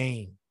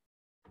 amen.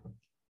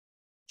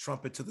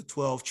 Trumpet to the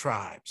 12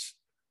 tribes.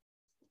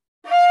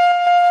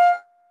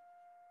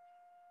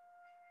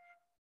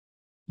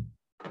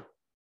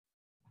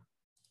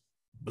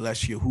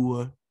 Bless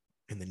Yahuwah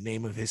in the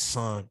name of his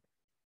son,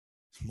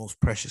 his most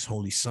precious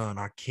holy son,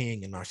 our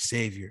King and our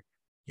Savior,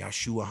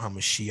 Yeshua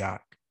HaMashiach.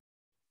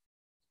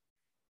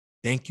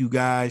 Thank you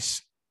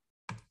guys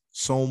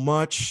so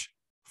much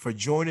for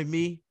joining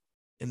me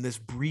in this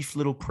brief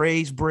little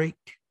praise break.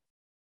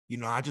 You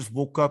know, I just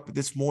woke up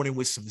this morning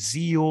with some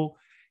zeal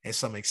and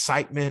some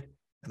excitement,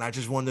 and I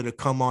just wanted to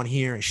come on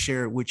here and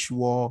share it with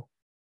you all.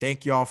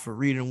 Thank y'all for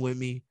reading with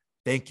me.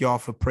 Thank y'all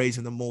for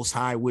praising the Most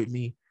High with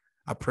me.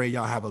 I pray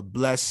y'all have a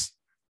blessed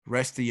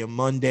rest of your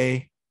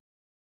Monday.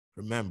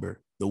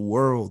 Remember, the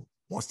world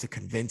wants to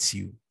convince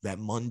you that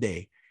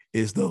Monday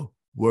is the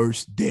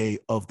worst day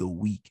of the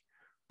week.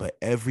 But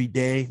every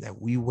day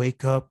that we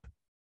wake up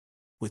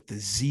with the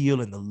zeal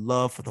and the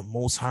love for the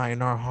Most High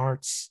in our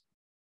hearts,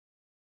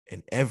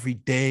 and every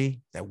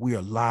day that we are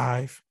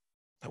alive,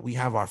 that we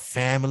have our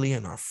family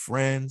and our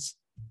friends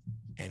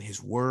and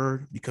his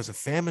word, because a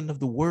famine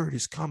of the word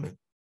is coming.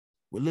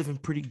 We're living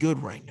pretty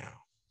good right now.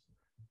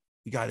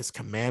 We got his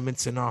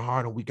commandments in our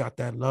heart and we got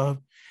that love.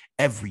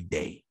 Every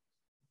day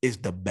is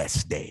the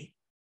best day.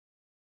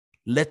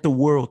 Let the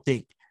world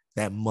think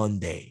that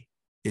Monday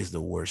is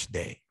the worst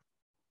day.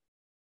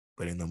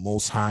 But in the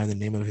Most High, in the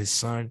name of his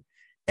son,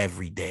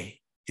 every day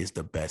is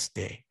the best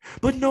day.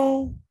 But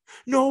no,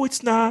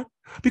 it's not,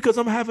 because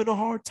I'm having a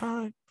hard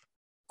time.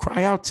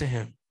 Cry out to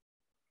him.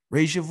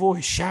 Raise your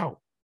voice, shout,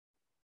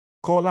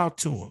 call out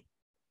to him.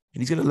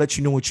 And he's going to let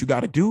you know what you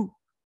got to do.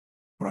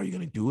 But are you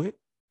going to do it?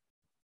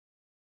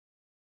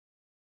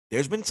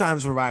 There's been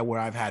times where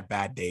I've had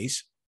bad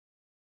days,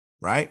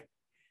 right?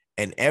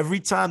 And every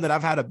time that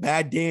I've had a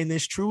bad day in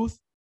this truth,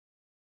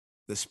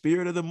 the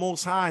Spirit of the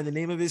Most High, in the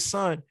name of his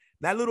son,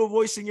 that little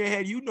voice in your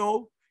head, you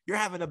know, you're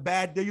having a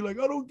bad day. You're like,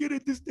 I don't get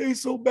it. This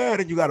day's so bad.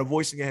 And you got a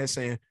voice in your head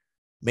saying,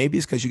 maybe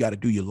it's because you got to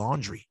do your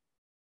laundry.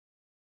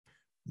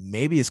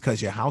 Maybe it's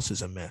because your house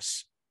is a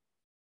mess.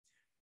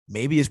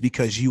 Maybe it's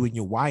because you and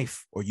your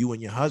wife or you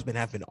and your husband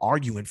have been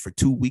arguing for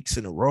 2 weeks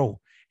in a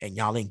row and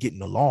y'all ain't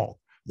getting along.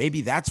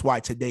 Maybe that's why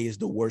today is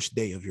the worst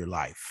day of your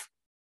life.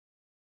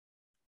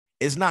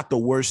 It's not the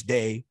worst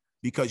day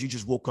because you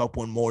just woke up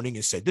one morning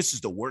and said, this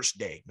is the worst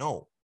day.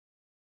 No.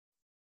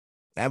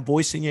 That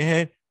voice in your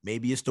head,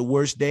 maybe it's the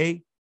worst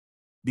day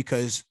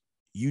because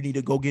you need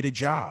to go get a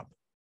job.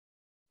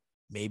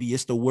 Maybe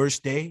it's the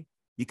worst day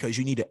because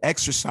you need to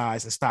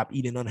exercise and stop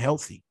eating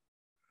unhealthy.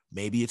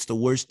 Maybe it's the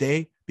worst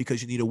day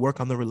because you need to work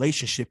on the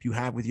relationship you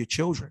have with your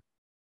children.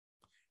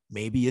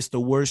 Maybe it's the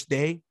worst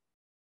day,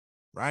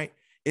 right?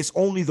 It's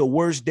only the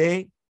worst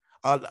day.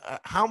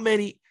 How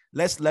many,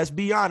 let's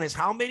be honest,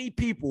 how many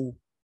people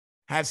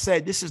have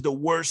said this is the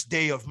worst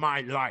day of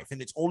my life?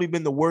 And it's only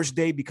been the worst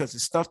day because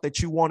it's stuff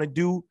that you want to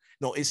do.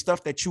 No, it's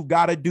stuff that you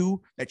got to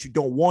do that you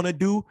don't want to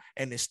do.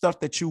 And it's stuff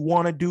that you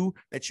want to do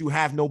that you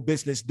have no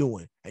business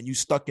doing. And you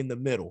stuck in the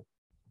middle.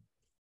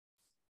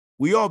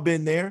 We all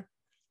been there.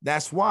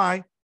 That's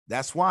why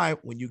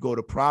when you go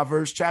to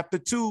Proverbs chapter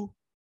 2,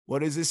 what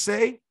does it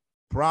say?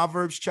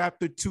 Proverbs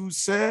chapter 2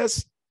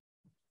 says,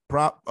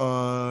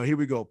 here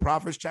we go.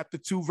 Proverbs chapter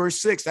 2, verse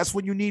 6. That's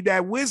when you need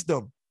that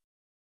wisdom.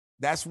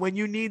 That's when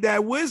you need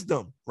that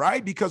wisdom,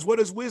 right? Because what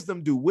does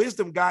wisdom do?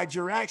 Wisdom guides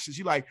your actions.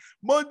 You're like,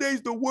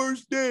 Monday's the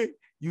worst day.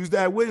 Use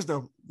that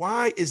wisdom.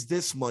 Why is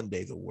this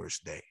Monday the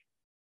worst day?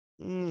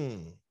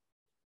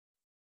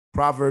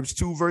 Proverbs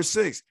 2, verse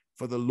 6.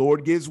 For the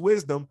Lord gives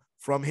wisdom.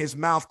 From his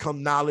mouth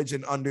come knowledge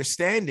and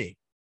understanding.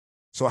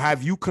 So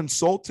have you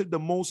consulted the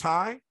Most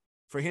High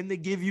for him to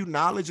give you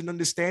knowledge and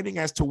understanding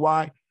as to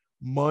why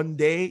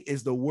Monday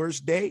is the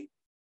worst day?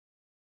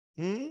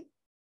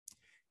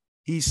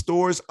 He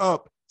stores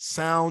up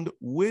sound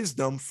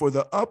wisdom for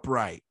the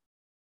upright.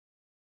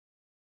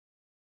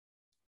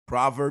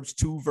 Proverbs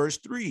 2, verse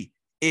 3.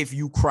 If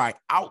you cry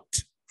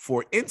out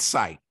for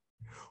insight,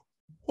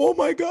 oh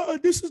my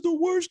God, this is the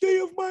worst day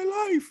of my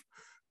life.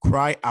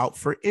 Cry out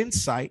for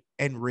insight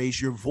and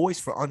raise your voice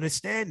for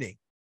understanding.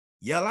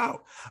 Yell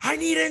out, I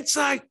need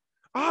insight.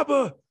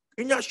 Abba,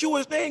 in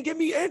Yeshua's name, give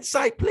me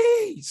insight,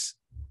 please.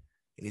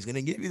 And he's going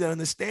to give you that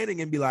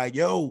understanding and be like,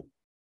 yo,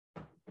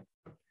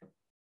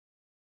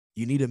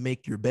 you need to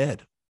make your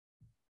bed.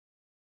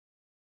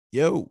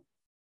 Yo,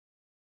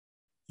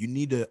 you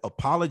need to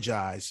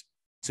apologize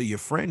to your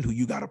friend who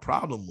you got a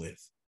problem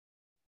with.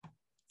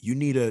 You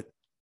need to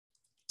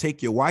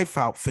take your wife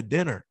out for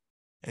dinner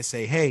and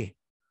say, hey,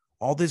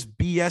 all this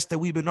BS that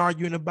we've been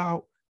arguing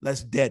about,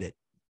 let's dead it.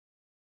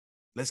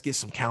 Let's get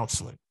some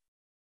counseling.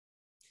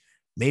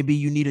 Maybe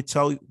you need to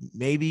tell,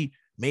 maybe,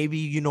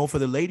 for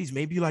the ladies,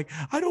 maybe you're like,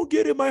 I don't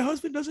get it. My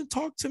husband doesn't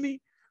talk to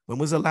me. When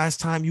was the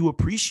last time you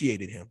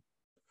appreciated him?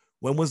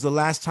 When was the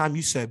last time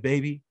you said,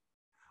 baby,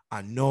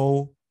 I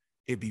know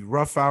it'd be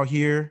rough out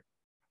here.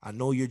 I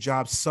know your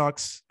job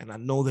sucks. And I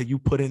know that you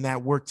put in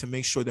that work to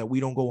make sure that we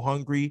don't go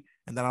hungry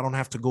and that I don't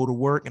have to go to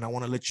work. And I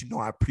want to let you know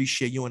I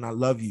appreciate you and I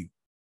love you.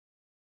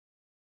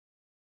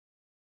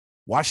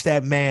 Watch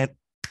that man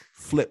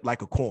flip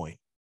like a coin.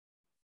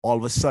 All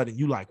of a sudden,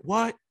 you like,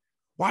 what?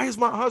 Why is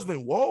my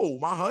husband? Whoa,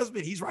 my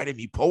husband, he's writing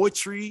me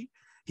poetry.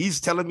 He's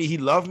telling me he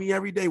loves me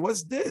every day.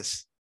 What's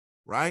this?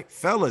 Right?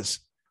 Fellas,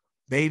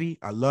 baby,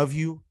 I love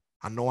you.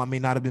 I know I may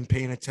not have been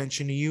paying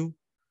attention to you.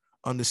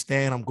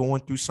 Understand I'm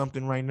going through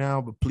something right now,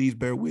 but please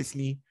bear with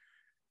me.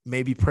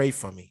 Maybe pray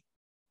for me.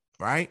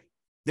 Right?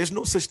 There's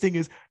no such thing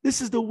as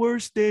this is the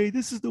worst day.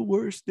 This is the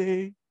worst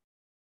day.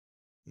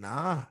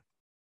 Nah.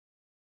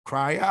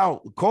 Cry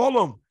out.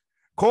 Call him.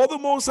 Call the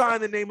Most High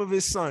in the name of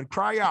his son.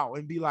 Cry out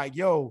and be like,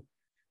 yo,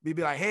 be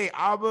like, hey,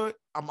 Abba,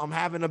 I'm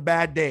having a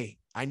bad day.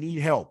 I need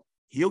help.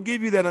 He'll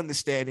give you that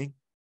understanding.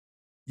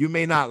 You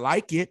may not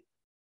like it.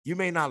 You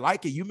may not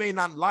like it. You may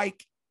not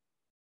like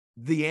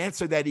the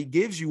answer that he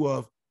gives you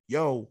of,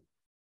 yo,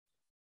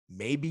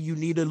 maybe you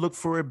need to look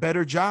for a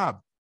better job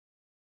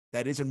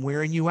that isn't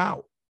wearing you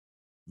out.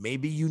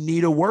 Maybe you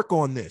need to work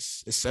on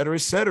this, et cetera,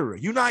 et cetera.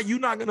 You're not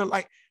going to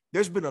like,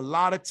 there's been a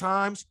lot of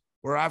times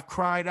where I've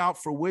cried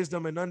out for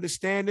wisdom and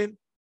understanding.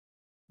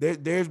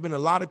 There's been a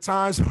lot of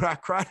times where I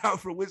cried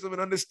out for wisdom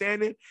and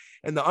understanding,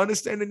 and the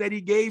understanding that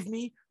he gave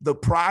me, the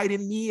pride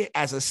in me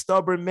as a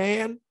stubborn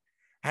man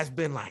has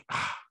been like,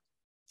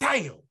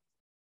 damn.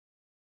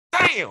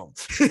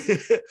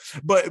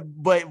 but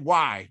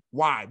why?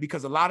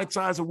 Because a lot of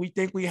times when we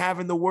think we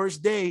having the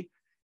worst day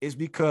is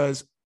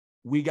because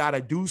we got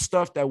to do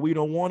stuff that we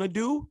don't want to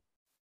do,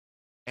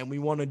 and we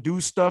want to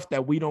do stuff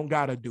that we don't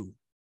got to do.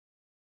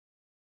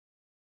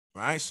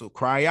 Right? So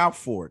cry out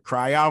for it.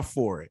 Cry out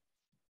for it.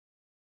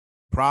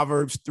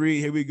 Proverbs 3,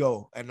 here we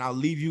go. And I'll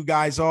leave you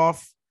guys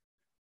off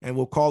and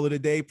we'll call it a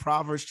day.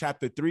 Proverbs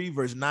chapter 3,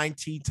 verse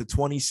 19 to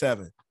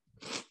 27.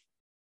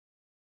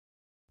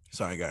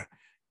 Sorry, guys.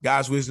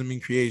 God's wisdom in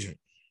creation.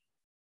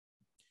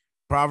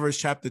 Proverbs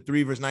chapter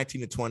 3, verse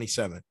 19 to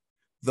 27.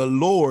 The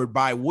Lord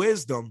by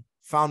wisdom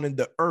founded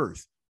the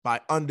earth.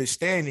 By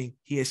understanding,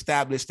 he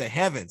established the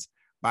heavens.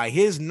 By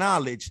his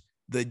knowledge,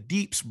 the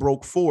deeps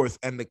broke forth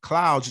and the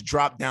clouds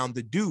dropped down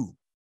the dew.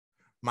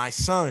 My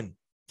son,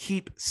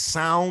 keep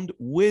sound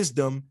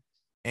wisdom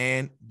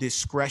and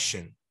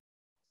discretion.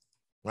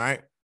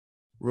 Right?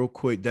 Real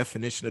quick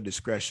definition of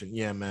discretion.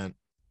 Yeah, man.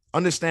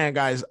 Understand,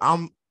 guys,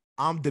 I'm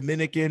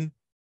Dominican.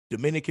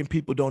 Dominican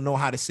people don't know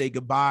how to say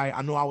goodbye.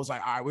 I know I was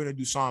like, all right, we're going to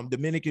do something.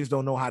 Dominicans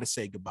don't know how to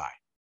say goodbye.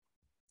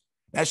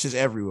 That's just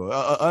everywhere.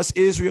 Us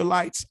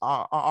Israelites,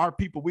 our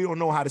people, we don't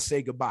know how to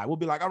say goodbye. We'll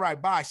be like, all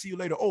right, bye. See you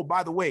later. Oh,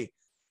 by the way,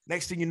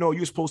 next thing you know,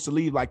 you're supposed to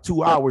leave like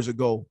 2 hours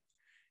ago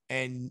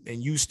and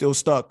you still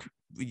stuck.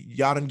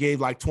 Y'all done gave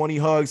like 20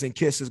 hugs and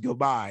kisses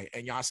goodbye.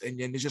 And y'all, and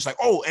it's just like,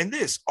 oh, and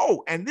this,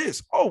 oh, and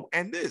this, oh,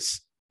 and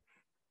this.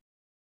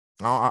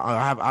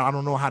 I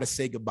don't know how to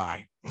say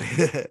goodbye.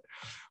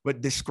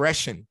 But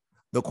discretion,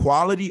 the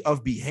quality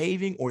of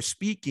behaving or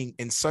speaking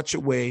in such a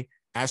way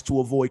as to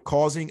avoid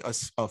causing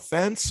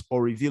offense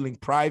or revealing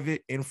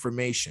private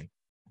information.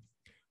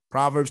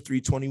 Proverbs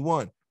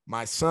 3:21,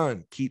 my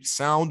son, keep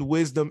sound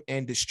wisdom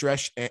and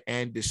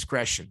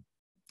discretion.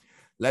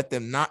 Let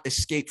them not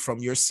escape from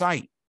your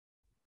sight.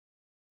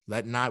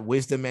 Let not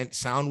wisdom and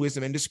sound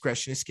wisdom and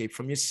discretion escape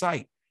from your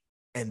sight,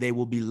 and they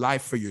will be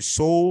life for your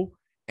soul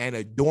and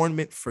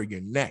adornment for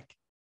your neck.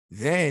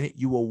 Then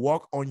you will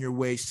walk on your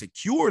way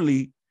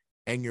securely,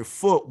 and your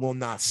foot will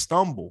not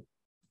stumble.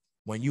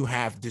 When you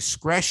have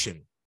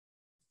discretion,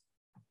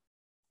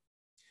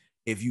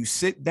 if you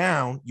sit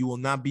down, you will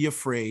not be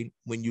afraid.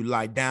 When you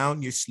lie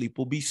down, your sleep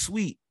will be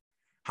sweet.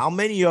 How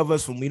many of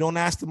us, when we don't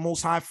ask the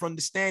Most High for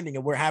understanding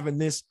and we're having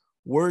this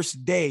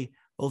worst day,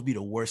 those be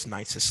the worst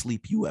nights of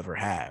sleep you ever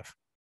have?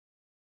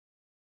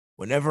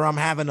 Whenever I'm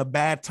having a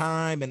bad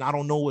time and I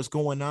don't know what's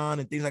going on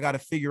and things I got to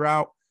figure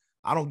out,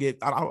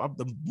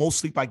 the most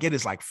sleep I get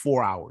is like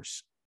 4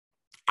 hours.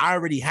 I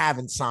already have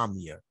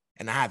insomnia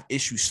and I have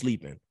issues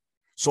sleeping.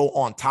 So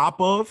on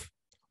top of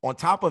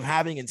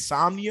having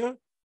insomnia,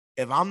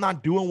 if I'm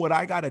not doing what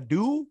I got to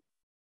do,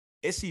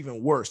 it's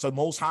even worse. The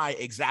Most High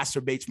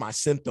exacerbates my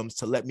symptoms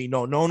to let me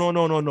know,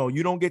 no.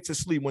 You don't get to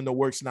sleep when the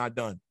work's not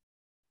done.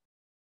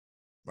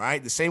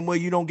 Right? The same way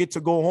you don't get to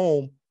go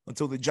home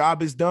until the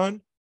job is done.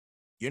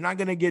 You're not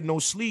going to get no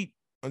sleep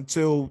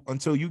until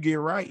you get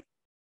right.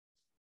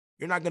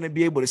 You're not going to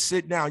be able to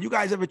sit down. You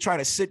guys ever try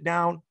to sit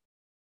down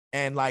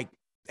and like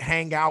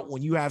hang out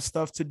when you have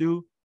stuff to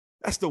do?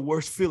 That's the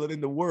worst feeling in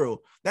the world.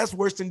 That's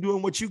worse than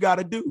doing what you got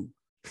to do.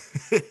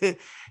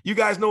 You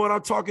guys know what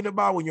I'm talking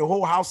about? When your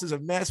whole house is a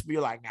mess, but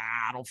you're like, nah,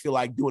 I don't feel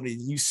like doing it.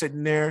 And you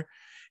sitting there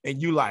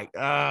and you like,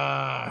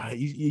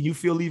 you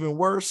feel even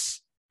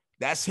worse.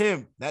 That's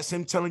him. That's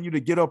him telling you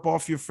to get up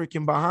off your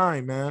freaking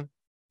behind, man.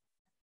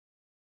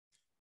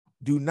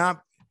 Do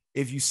not,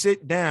 if you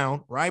sit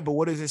down, right? But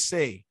what does it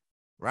say,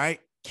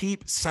 right?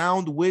 Keep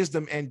sound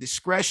wisdom and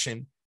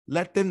discretion.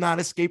 Let them not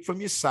escape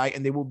from your sight,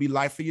 and they will be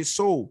life for your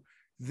soul.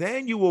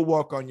 Then you will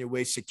walk on your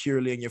way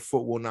securely, and your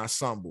foot will not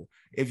stumble.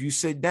 If you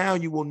sit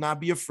down, you will not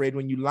be afraid.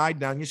 When you lie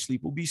down, your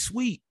sleep will be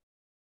sweet.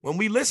 When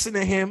we listen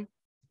to him,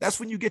 that's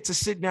when you get to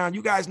sit down.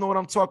 You guys know what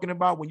I'm talking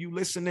about. When you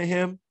listen to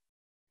him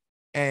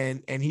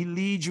and he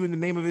leads you in the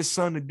name of his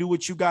son to do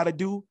what you got to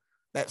do,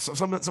 that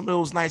some of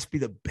those nights be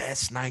the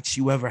best nights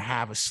you ever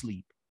have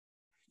asleep.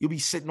 You'll be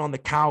sitting on the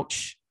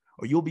couch,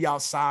 or you'll be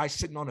outside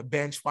sitting on a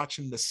bench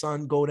watching the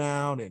sun go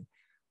down, and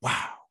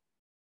wow,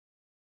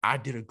 I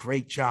did a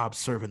great job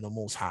serving the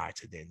Most High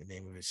today in the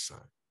name of his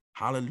son.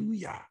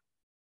 Hallelujah.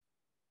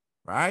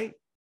 Right?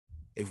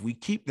 If we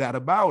keep that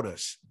about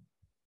us,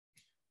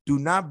 do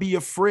not be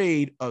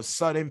afraid of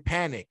sudden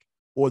panic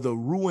or the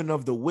ruin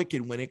of the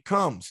wicked when it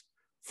comes,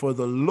 for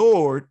the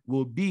Lord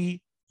will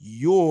be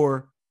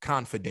your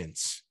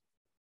confidence.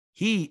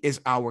 He is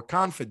our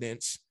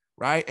confidence,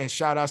 right? And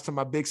shout outs to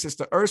my big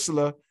sister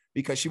Ursula,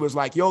 because she was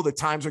like, yo, the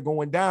times are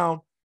going down,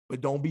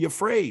 but don't be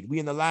afraid. We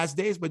in the last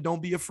days, but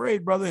don't be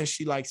afraid, brother. And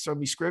she like showed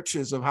me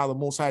scriptures of how the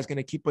Most High is going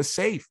to keep us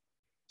safe.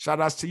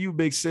 Shout outs to you,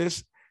 big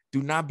sis.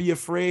 Do not be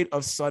afraid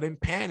of sudden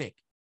panic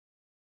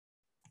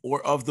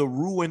or of the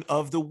ruin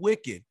of the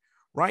wicked.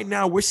 Right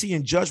now, we're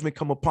seeing judgment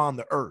come upon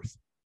the earth.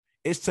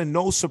 It's to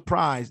no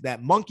surprise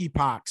that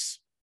monkeypox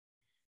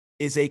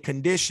is a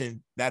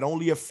condition that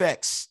only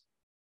affects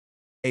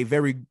a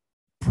very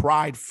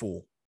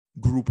prideful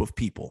group of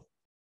people.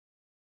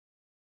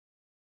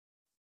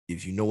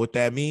 If you know what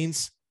that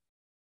means,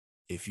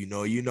 if you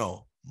know, you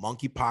know.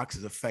 Monkeypox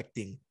is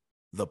affecting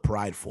the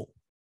prideful,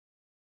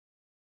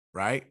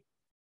 right?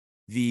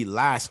 The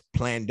last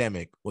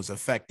pandemic was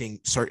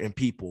affecting certain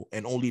people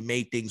and only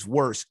made things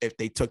worse if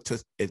they took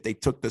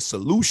the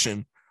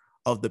solution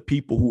of the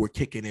people who were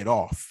kicking it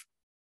off.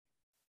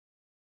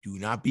 Do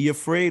not be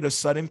afraid of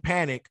sudden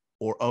panic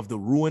or of the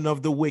ruin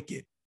of the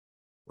wicked,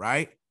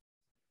 right?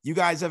 You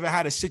guys ever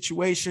had a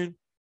situation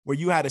where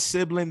you had a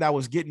sibling that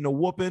was getting a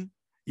whooping?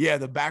 Yeah,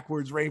 the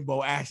backwards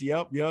rainbow ass.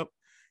 Yep.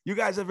 You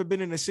guys ever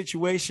been in a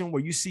situation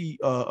where you see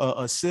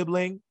a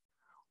sibling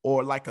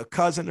or like a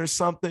cousin or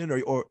something,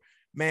 or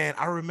man,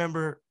 I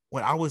remember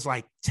when I was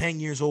like 10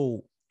 years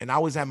old and I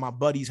was at my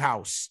buddy's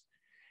house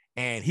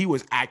and he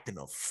was acting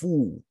a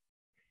fool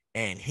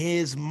and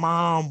his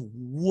mom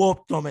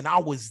whooped him and I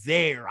was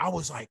there. I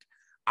was like,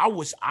 I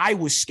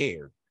was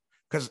scared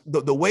because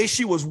the way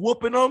she was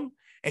whooping him,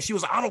 and she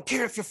was like, I don't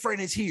care if your friend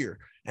is here.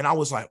 And I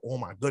was like, oh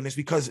my goodness,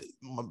 because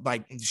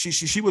like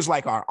she was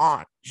like our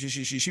aunt.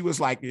 She was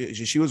like,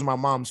 she was my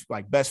mom's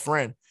like best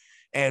friend.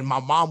 And my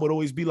mom would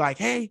always be like,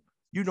 hey,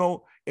 you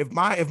know, if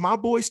my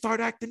boys start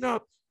acting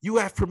up, you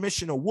have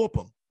permission to whoop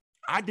them.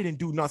 I didn't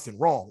do nothing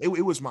wrong.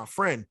 It was my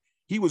friend.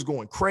 He was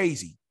going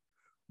crazy.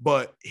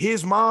 But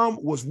his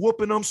mom was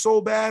whooping him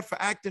so bad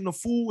for acting a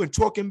fool and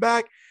talking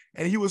back.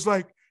 And he was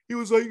like,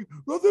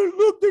 look,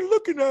 they're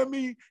looking at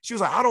me. She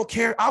was like, I don't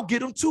care. I'll get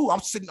them too.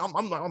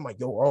 I'm like,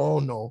 yo, oh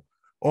no.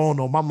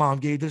 My mom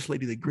gave this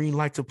lady the green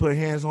light to put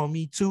hands on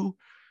me too.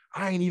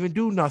 I ain't even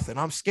do nothing.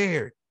 I'm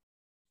scared.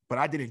 But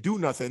I didn't do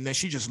nothing. And then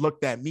she just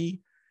looked at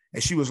me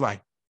and she was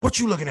like, what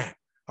you looking at?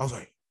 I was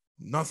like,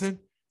 nothing.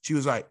 She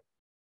was like,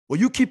 well,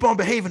 you keep on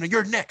behaving and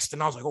you're next.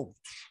 And I was like, oh,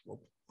 well,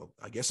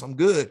 I guess I'm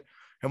good.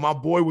 And my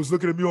boy was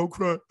looking at me all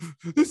crying.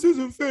 This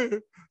isn't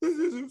fair. This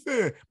isn't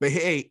fair. But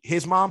hey,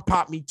 his mom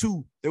popped me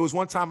too. There was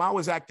one time I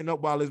was acting up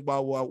while his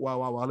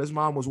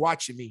mom was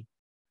watching me.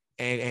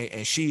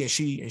 And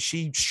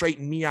she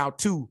straightened me out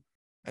too.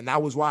 And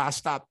that was why I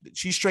stopped.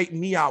 She straightened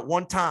me out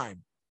one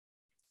time.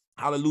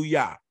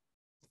 Hallelujah.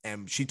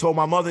 And she told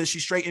my mother she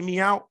straightened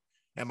me out.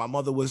 And my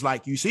mother was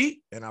like, you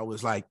see? And I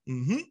was like,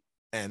 mm-hmm.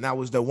 And that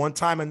was the one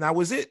time and that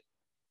was it.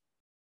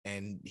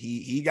 And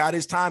he got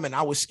his time and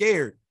I was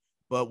scared.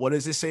 But what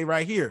does it say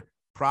right here?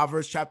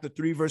 Proverbs chapter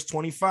 3, verse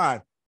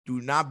 25.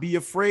 Do not be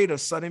afraid of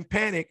sudden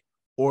panic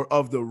or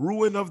of the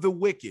ruin of the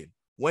wicked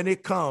when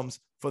it comes,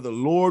 for the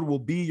Lord will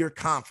be your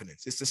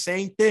confidence. It's the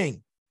same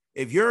thing.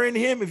 If you're in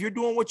him, if you're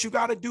doing what you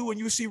got to do and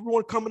you see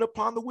ruin coming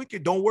upon the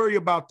wicked, don't worry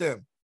about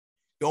them.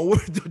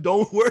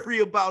 Don't worry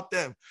about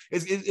them.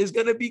 It's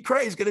going to be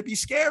crazy. It's going to be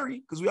scary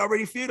because we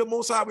already fear the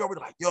Most High. We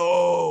already like,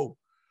 yo,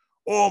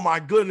 Oh my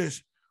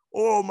goodness.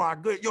 Oh my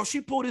good. Yo,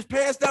 she pulled his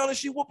pants down and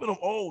she whooping him.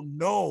 Oh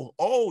no.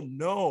 Oh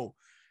no.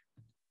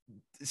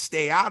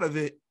 Stay out of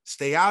it.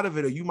 Stay out of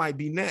it, or you might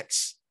be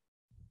next.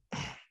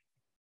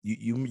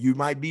 You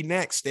might be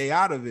next. Stay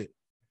out of it.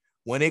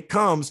 When it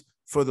comes,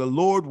 for the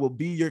Lord will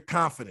be your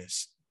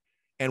confidence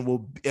and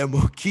will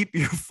keep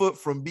your foot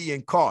from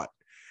being caught.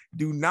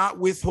 Do not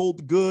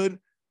withhold good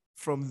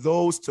from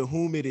those to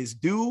whom it is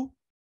due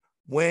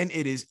when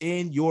it is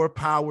in your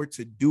power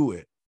to do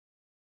it.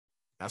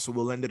 That's what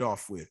we'll end it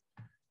off with.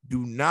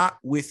 Do not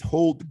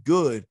withhold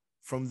good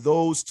from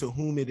those to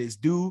whom it is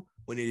due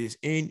when it is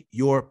in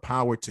your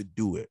power to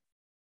do it.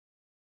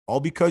 All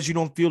because you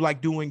don't feel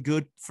like doing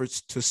good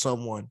to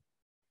someone.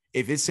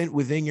 If it's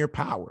within your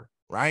power,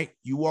 right?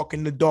 You walk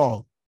in the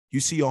dog,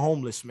 you see a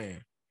homeless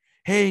man.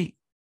 Hey,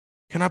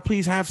 can I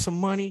please have some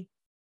money?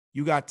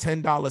 You got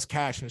 $10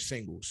 cash in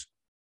singles.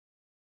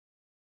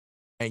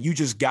 And you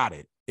just got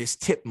it. It's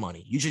tip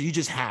money. You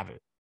just have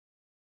it.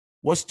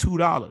 What's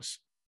 $2?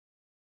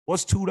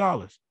 What's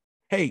 $2?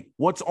 Hey,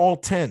 what's all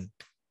 10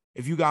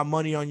 if you got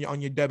money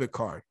on your debit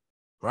card,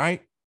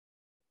 right?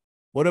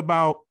 What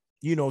about,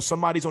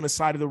 somebody's on the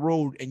side of the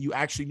road and you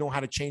actually know how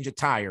to change a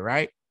tire,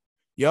 right?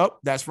 Yep,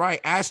 that's right.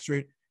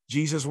 Astrid,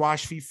 Jesus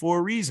washed feet for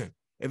a reason.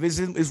 If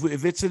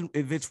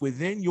it's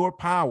within your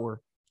power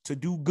to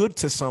do good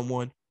to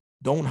someone,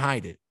 don't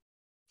hide it.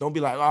 Don't be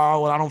like,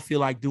 oh, well, I don't feel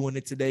like doing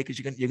it today because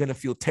you're gonna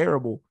feel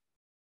terrible.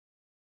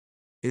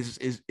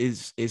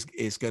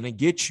 It's gonna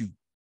get you.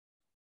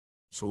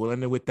 So we'll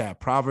end it with that.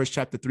 Proverbs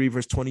chapter 3,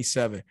 verse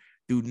 27.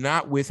 Do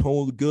not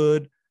withhold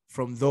good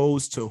from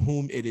those to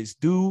whom it is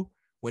due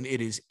when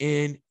it is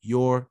in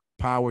your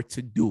power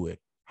to do it.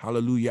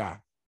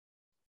 Hallelujah.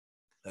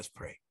 Let's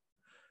pray.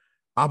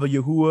 Abba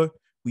Yahuwah,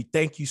 we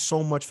thank you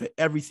so much for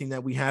everything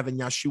that we have in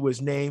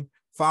Yeshua's name.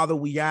 Father,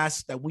 we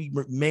ask that we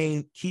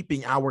remain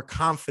keeping our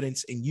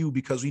confidence in you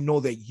because we know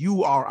that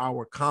you are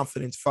our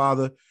confidence,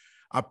 Father.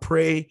 I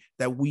pray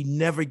that we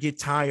never get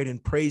tired in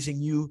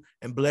praising you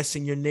and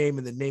blessing your name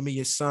in the name of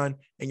your son.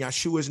 In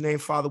Yeshua's name,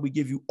 Father, we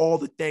give you all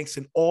the thanks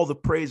and all the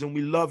praise, and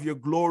we love your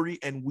glory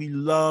and we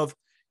love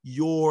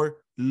your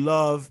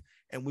love.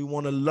 And we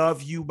want to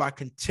love you by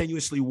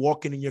continuously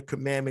walking in your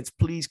commandments.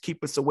 Please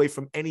keep us away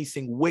from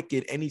anything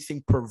wicked,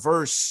 anything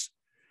perverse.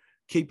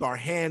 Keep our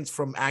hands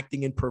from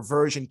acting in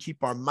perversion.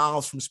 Keep our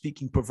mouths from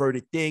speaking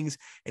perverted things,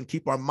 and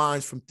keep our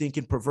minds from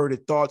thinking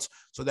perverted thoughts,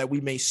 so that we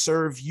may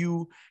serve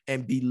you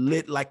and be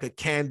lit like a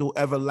candle,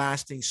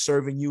 everlasting,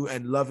 serving you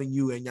and loving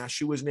you. In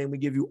Yeshua's name, we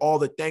give you all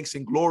the thanks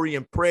and glory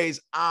and praise.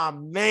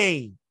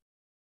 Amen.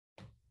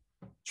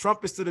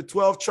 Trumpets to the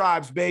 12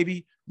 tribes,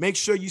 baby. Make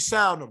sure you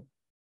sound them.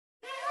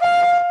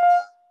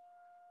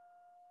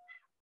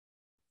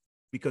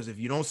 Because if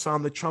you don't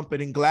sound the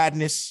trumpet in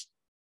gladness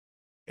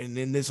and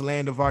in this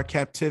land of our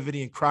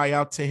captivity and cry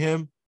out to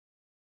him,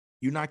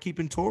 you're not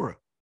keeping Torah.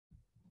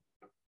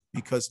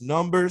 Because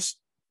Numbers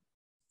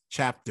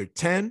chapter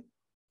 10,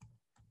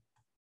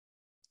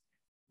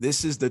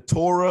 this is the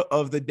Torah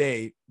of the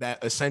day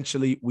that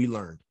essentially we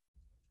learned.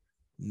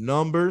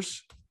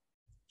 Numbers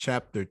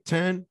chapter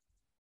 10,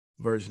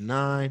 verse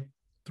 9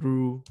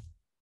 through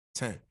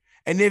 10.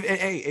 And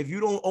if you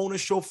don't own a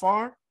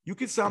shofar, you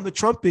can sound the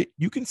trumpet.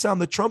 You can sound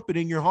the trumpet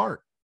in your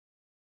heart.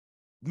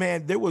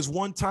 Man, there was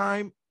one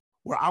time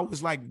where I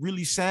was like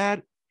really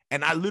sad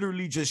and I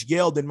literally just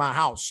yelled in my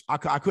house. I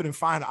couldn't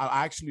find it.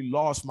 I actually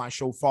lost my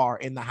shofar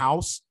in the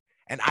house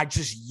and I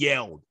just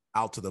yelled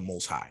out to the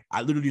Most High.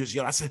 I literally just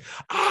yelled. I said,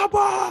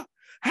 Abba,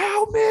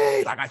 help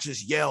me. Like I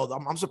just yelled.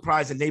 I'm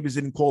surprised the neighbors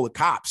didn't call the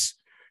cops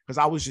because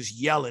I was just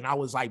yelling. I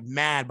was like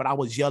mad, but I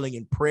was yelling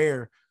in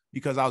prayer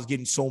because I was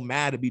getting so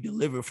mad to be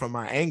delivered from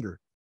my anger.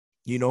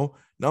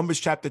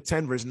 Numbers chapter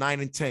 10, verse 9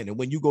 and 10. And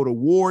when you go to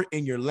war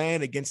in your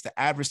land against the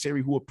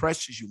adversary who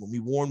oppresses you, when we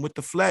warn with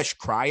the flesh,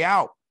 cry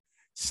out,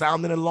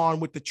 sound an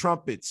alarm with the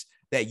trumpets,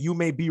 that you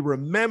may be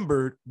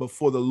remembered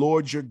before the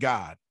Lord your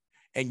God,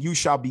 and you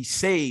shall be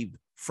saved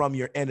from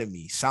your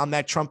enemies. Sound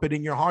that trumpet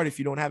in your heart if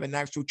you don't have an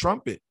actual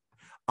trumpet.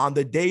 On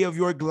the day of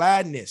your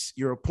gladness,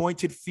 your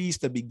appointed feast,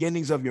 the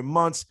beginnings of your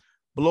months,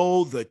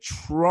 blow the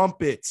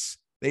trumpets.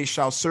 They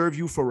shall serve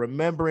you for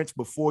remembrance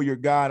before your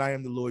God. I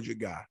am the Lord your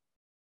God.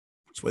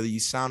 So whether you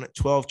sound at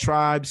 12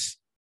 tribes,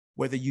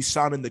 whether you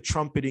sound in the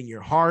trumpet in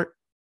your heart,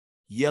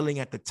 yelling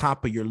at the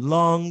top of your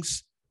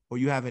lungs, or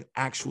you have an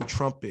actual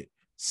trumpet,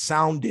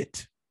 sound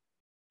it,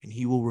 and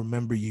he will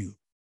remember you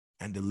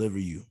and deliver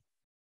you.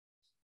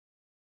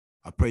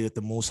 I pray that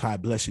the Most High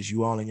blesses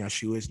you all in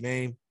Yeshua's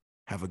name.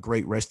 Have a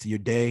great rest of your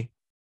day.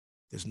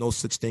 There's no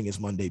such thing as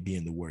Monday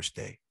being the worst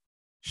day.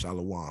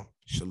 Shalom,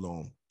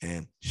 shalom,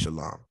 and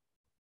shalom.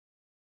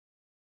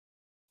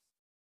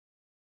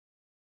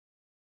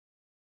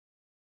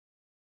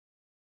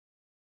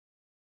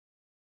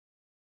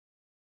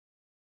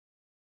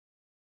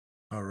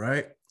 All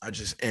right. I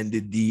just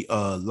ended the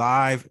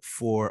live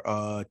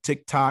for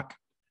TikTok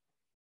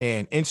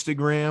and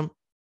Instagram.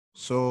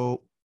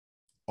 So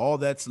all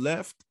that's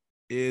left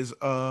is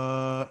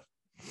all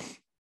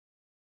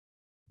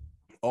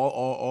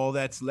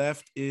that's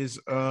left is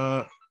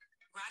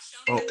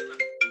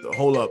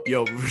Hold up,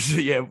 yo.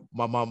 Yeah,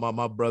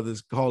 my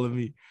brother's calling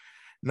me.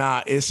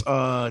 Nah, it's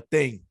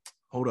thing.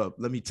 Hold up,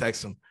 let me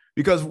text him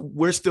because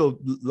we're still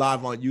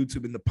live on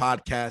YouTube and the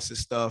podcast and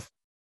stuff.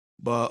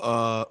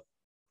 But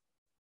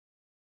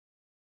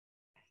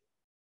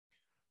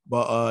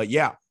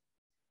yeah.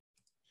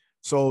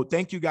 So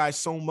thank you guys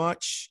so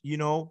much. You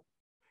know,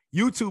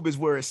 YouTube is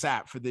where it's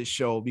at for this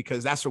show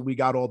because that's where we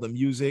got all the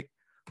music.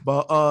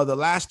 But the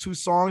last two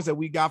songs that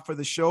we got for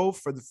the show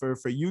for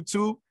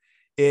YouTube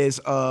is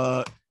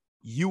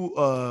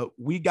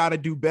We Gotta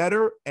Do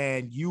Better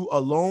and You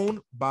Alone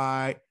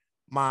by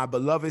my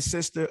beloved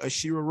sister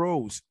Ashira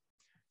Rose.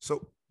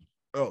 So,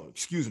 oh,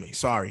 excuse me,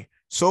 sorry.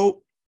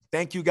 So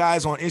thank you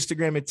guys on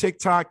Instagram and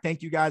TikTok.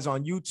 Thank you guys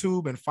on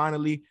YouTube. And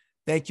finally,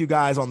 thank you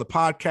guys on the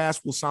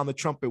podcast. We'll sound the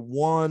trumpet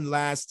one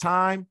last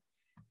time.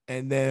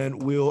 And then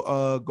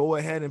we'll go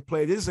ahead and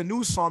play. This is a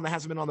new song that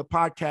hasn't been on the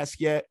podcast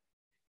yet.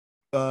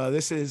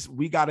 This is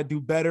We Gotta Do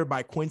Better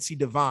by Quincy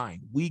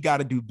Divine. We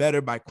Gotta Do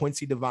Better by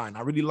Quincy Divine.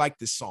 I really like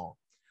this song.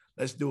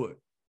 Let's do it.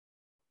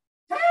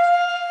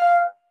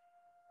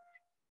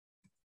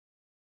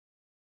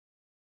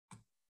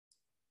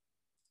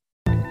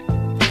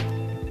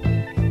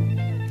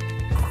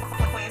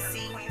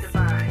 Quincy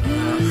Divine.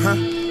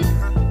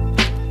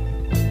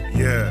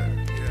 Yeah.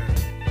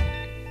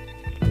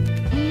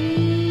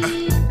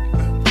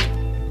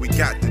 We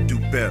got to do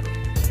better.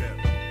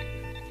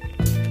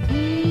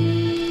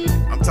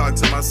 I'm talking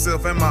to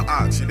myself and my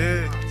ox, you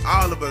did?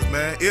 All of us,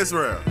 man.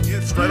 Israel.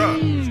 Straight up.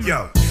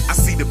 Yo. I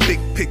see the big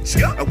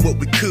picture of what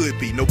we could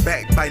be. No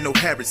backbite, no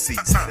heresies.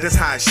 That's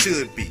how it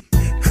should be.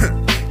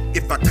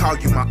 If I call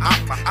you my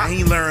op, I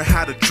ain't learned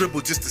how to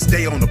dribble just to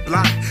stay on the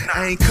block.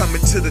 I ain't coming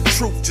to the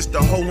truth just to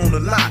hold on the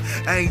lie.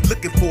 I ain't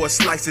looking for a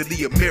slice of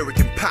the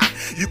American pie.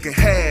 You can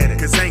have it,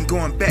 cause I ain't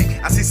going back.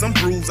 I see some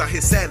brews out here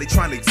sadly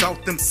trying to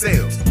exalt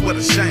themselves. What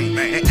a shame,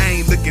 man. And I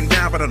ain't looking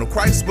down, but I know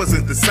Christ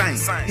wasn't the same.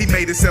 He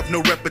made himself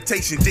no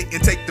reputation,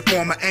 didn't take the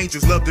form of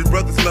angels. Loved his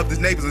brothers, loved his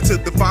neighbors, until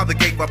the Father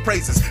gave our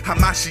praises.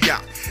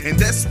 Hamashiach, and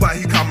that's why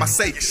he called my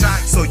Savior.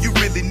 So you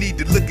really need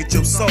to look at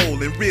your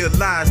soul and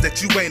realize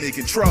that you ain't in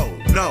control.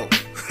 No.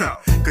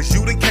 Cause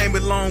you done came a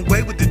long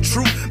way with the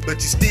truth, but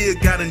you still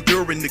got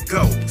enduring to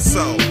go.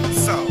 So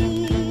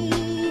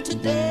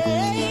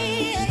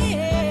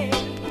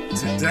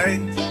today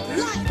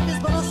Life is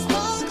but a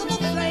spark of a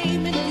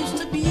flame it used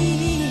to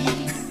be.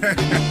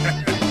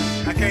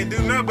 I can't do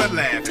nothing but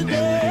laugh at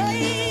that.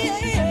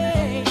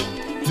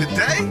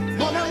 Today?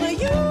 Whenever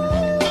you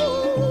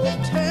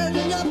turn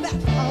your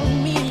back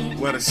on me,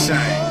 What a shame.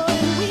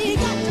 oh, we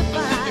got to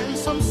find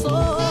some sort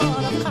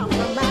of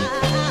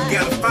compromise. You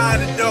gotta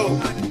find it though.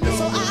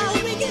 So I'll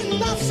begin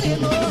by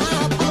saying, oh,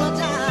 I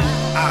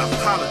apologize. I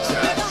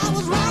apologize. If I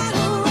was right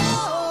or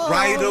wrong,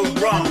 Right or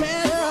wrong,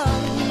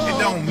 no, it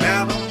don't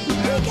matter.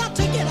 we got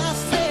to get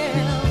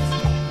ourselves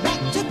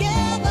back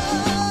together.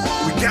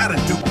 We gotta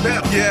do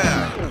better.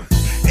 Yeah.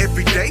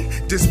 Every day,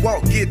 this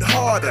walk get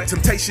harder.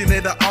 Temptation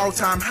at an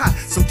all-time high,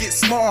 so get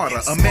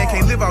smarter. A man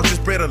can't live off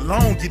just bread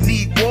alone. You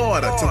need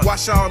water to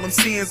wash all them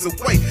sins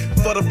away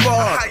for the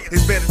Father.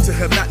 It's better to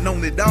have not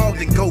known it all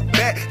than go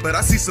back. But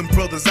I see some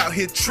brothers out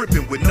here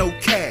tripping with no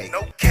cash.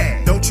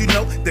 Don't you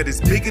know that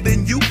it's bigger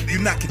than you? You're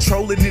not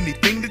controlling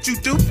anything that you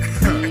do.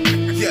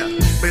 Yeah,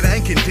 but I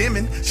ain't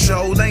condemning,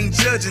 sure ain't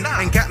judging.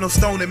 Ain't got no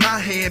stone in my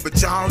hand, but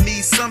y'all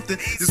need something.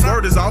 This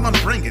word is all I'm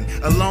bringing,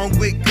 along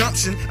with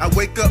gumption. I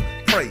wake up,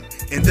 pray,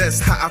 and that's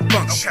how I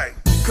function.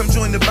 Come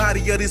join the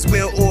body of this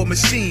well-oiled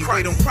machine.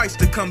 Wait on Christ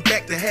to come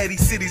back to have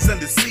these cities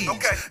under siege.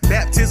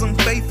 Baptism,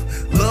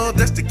 faith, love,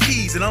 that's the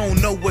keys. And I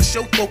don't know what's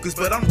your focus,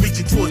 but I'm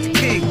reaching towards the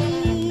King.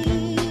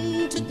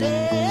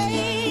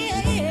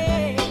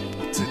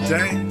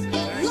 Today?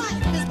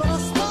 Life is but a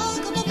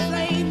spark of a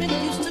flame it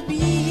used to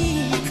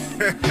be.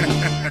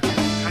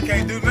 I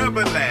can't do nothing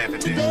but laugh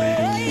at that.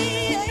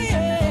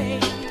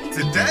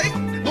 Today?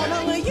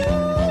 Whenever you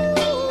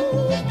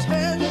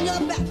turn your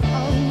back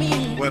on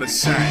me, What a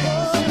shame.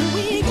 oh,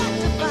 we got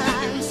to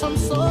find some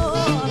sort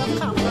of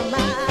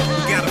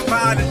compromise. You gotta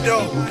find it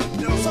though.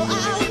 So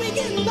I'll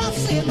begin by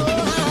saying, oh, I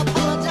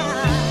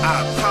apologize. I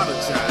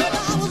apologize. If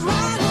I was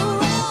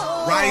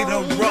right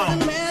or wrong,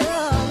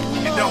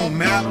 It don't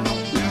matter.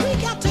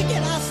 we got to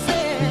get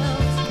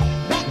ourselves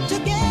back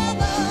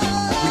together.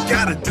 We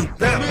gotta do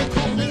better.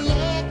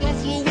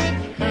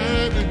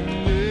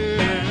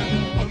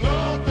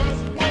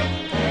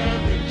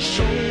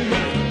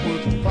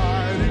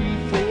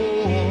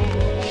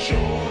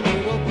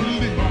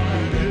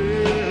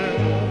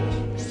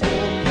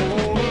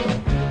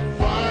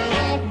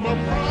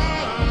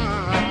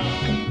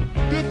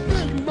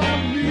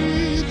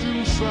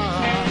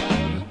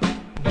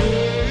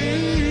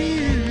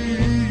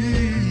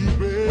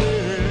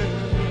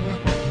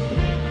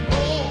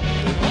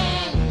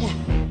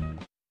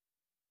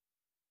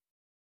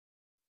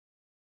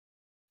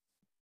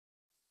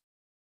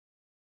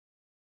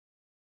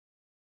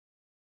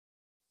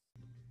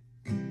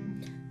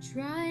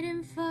 Tried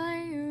in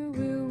fire